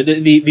of it, Joe.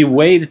 The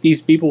way that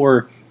these people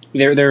were,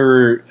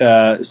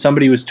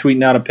 somebody was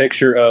tweeting out a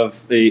picture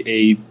of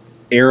a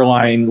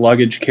airline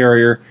luggage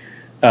carrier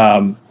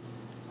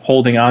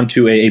holding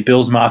onto a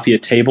Bills Mafia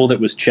table that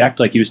was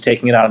checked, like he was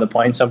taking it out of the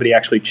plane. Somebody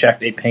actually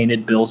checked a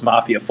painted Bills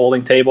Mafia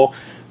folding table.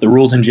 The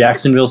rules in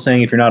Jacksonville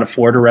saying if you're not a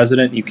Florida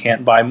resident, you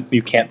can't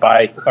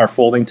buy our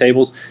folding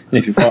tables, and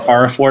if you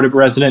are a Florida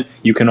resident,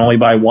 you can only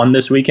buy one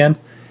this weekend.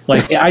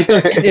 Like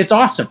it's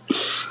awesome.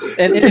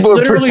 And people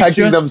are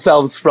protecting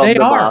themselves from the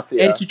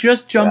Mafia. It's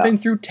just jumping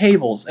through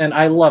tables, and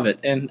I love it.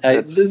 And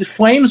the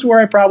flames where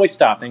I probably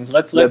stop things.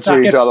 Let's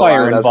not get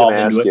fire involved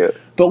into it.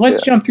 But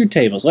let's jump through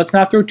tables. Let's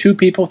not throw two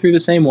people through the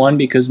same one,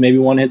 because maybe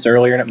one hits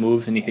earlier and it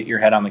moves and you hit your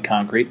head on the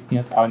concrete.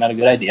 Probably not a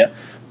good idea.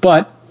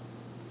 But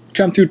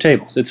jump through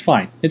tables. It's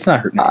fine. It's not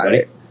hurting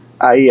anybody.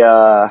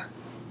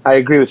 I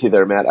agree with you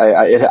there, Matt.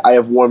 I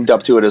have warmed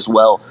up to it as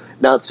well.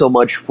 Not so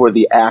much for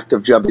the act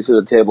of jumping through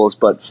the tables,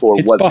 but for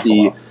what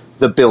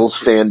the Bills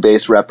fan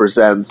base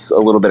represents. A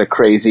little bit of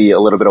crazy, a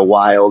little bit of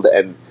wild,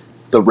 and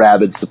the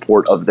rabid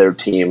support of their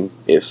team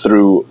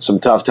through some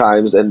tough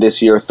times, and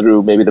this year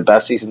through maybe the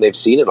best season they've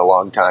seen in a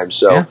long time.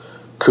 So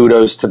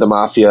kudos to the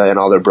Mafia and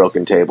all their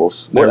broken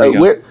tables.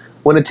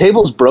 When a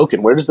table's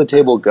broken, where does the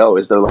table go?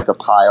 Is there like a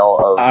pile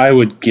of... I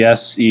would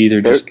guess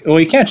either just... Well,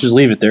 you can't just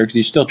leave it there because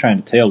you're still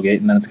trying to tailgate,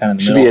 and then it's kind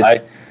of in the middle.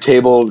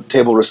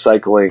 Table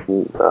recycling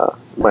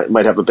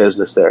might have a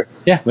business there.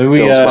 Yeah, maybe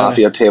Bills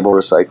Mafia table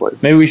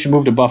recycling. Maybe we should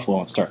move to Buffalo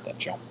and start that,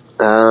 Joe.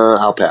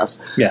 I'll pass.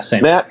 Yeah,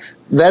 same. Matt,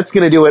 that's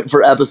going to do it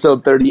for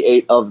episode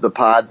 38 of the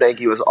pod. Thank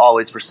you, as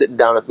always, for sitting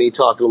down with me,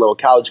 talking a little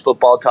college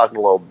football, talking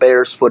a little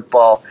Bears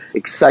football,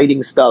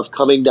 exciting stuff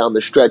coming down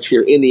the stretch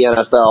here in the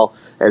NFL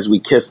as we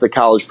kiss the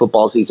college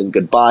football season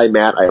goodbye.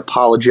 Matt, I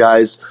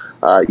apologize.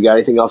 You got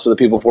anything else for the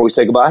people before we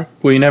say goodbye?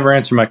 Well, you never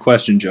answered my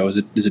question, Joe. Is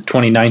it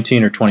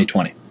 2019 or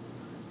 2020?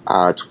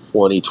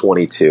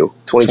 2022.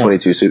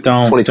 2022.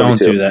 Don't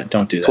do that.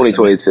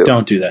 2022.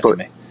 Don't do that to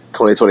me.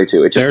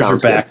 2022. It just There's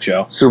sounds your back, good.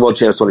 Joe. Super Bowl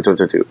champs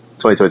 2022.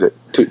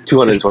 2022.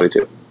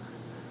 222.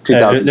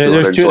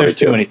 There's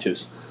too many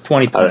twos.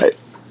 2020. All right.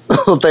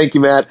 Well, thank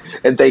you, Matt.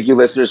 And thank you,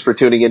 listeners, for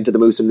tuning into the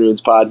Moose and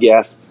Runes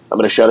podcast. I'm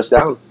going to shut us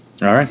down.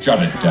 All right.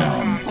 Shut it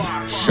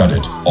down. Shut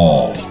it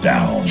all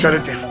down. Shut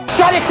it down.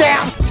 Shut it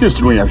down!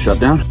 Houston, we have shut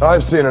down.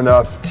 I've seen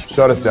enough.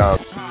 Shut it down.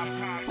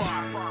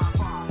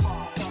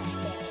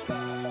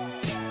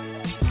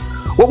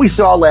 What we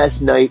saw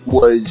last night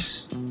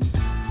was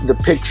the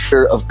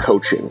picture of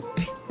coaching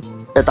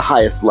at the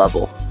highest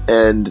level.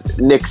 And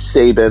Nick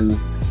Saban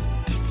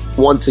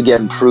once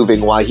again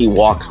proving why he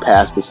walks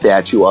past the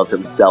statue of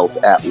himself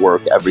at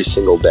work every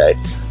single day.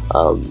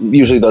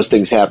 Usually those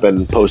things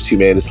happen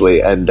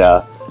posthumously, and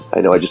I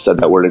know I just said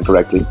that word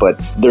incorrectly, but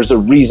there's a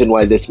reason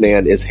why this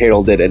man is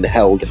heralded and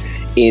held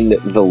in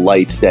the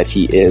light that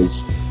he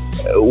is.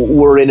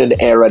 We're in an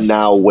era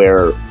now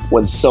where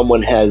when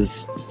someone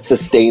has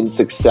sustained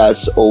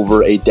success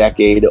over a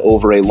decade,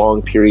 over a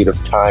long period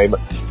of time,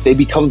 they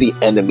become the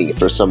enemy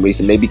for some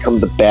reason. They become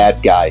the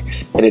bad guy.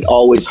 And it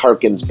always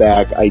harkens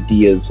back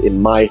ideas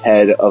in my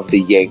head of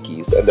the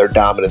Yankees and their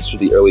dominance through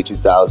the early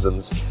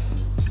 2000s.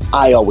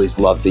 I always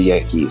loved the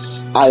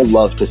Yankees. I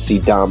love to see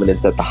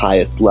dominance at the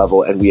highest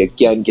level, and we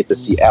again get to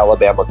see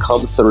Alabama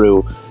come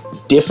through.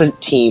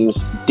 Different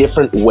teams,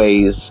 different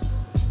ways,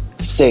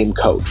 same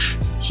coach.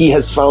 He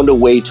has found a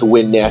way to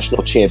win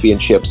national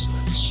championships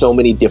so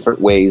many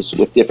different ways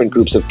with different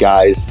groups of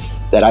guys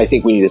that I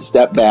think we need to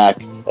step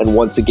back and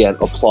once again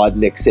applaud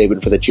Nick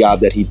Saban for the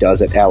job that he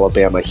does at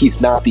Alabama.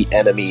 He's not the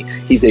enemy.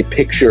 He's a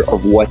picture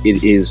of what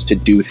it is to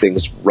do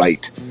things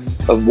right,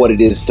 of what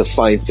it is to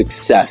find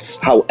success,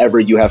 however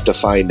you have to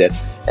find it.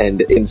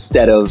 And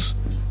instead of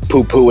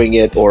poo-pooing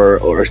it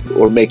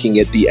or making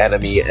it the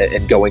enemy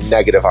and going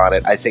negative on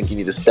it, I think you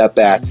need to step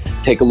back,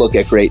 take a look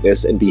at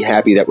greatness, and be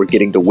happy that we're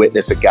getting to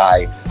witness a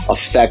guy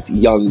affect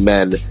young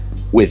men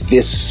with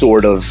this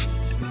sort of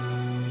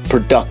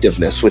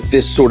productiveness, with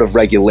this sort of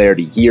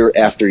regularity. Year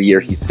after year,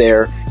 he's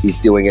there, he's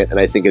doing it, and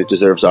I think it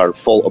deserves our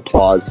full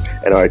applause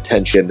and our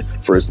attention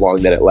for as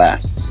long that it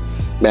lasts.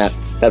 Matt,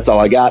 that's all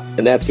I got,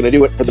 and that's going to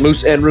do it for the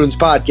Moose and Runes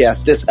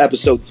podcast. This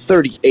episode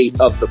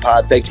 38 of the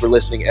pod. Thank you for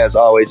listening, as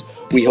always.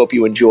 We hope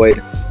you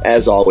enjoyed.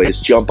 As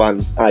always, jump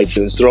on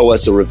iTunes, throw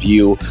us a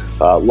review,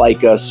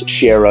 like us,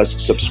 share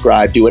us,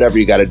 subscribe, do whatever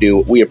you got to do.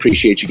 We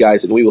appreciate you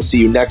guys, and we will see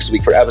you next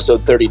week for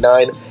episode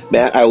 39.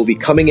 Matt, I will be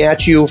coming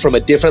at you from a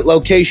different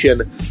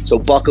location, so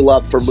buckle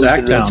up for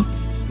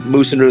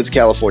Moose and Runes,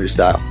 California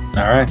style.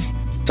 All right.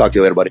 Talk to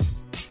you later, buddy.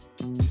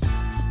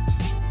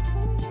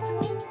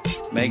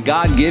 May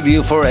God give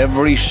you for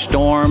every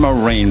storm a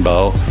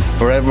rainbow,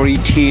 for every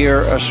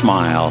tear a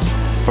smile,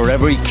 for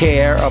every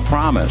care a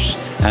promise,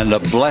 and a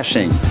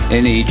blessing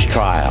in each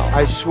trial.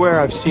 I swear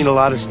I've seen a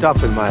lot of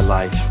stuff in my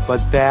life, but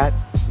that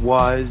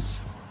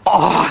was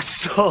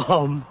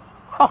awesome.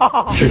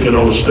 Chicken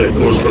on a stick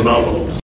was phenomenal.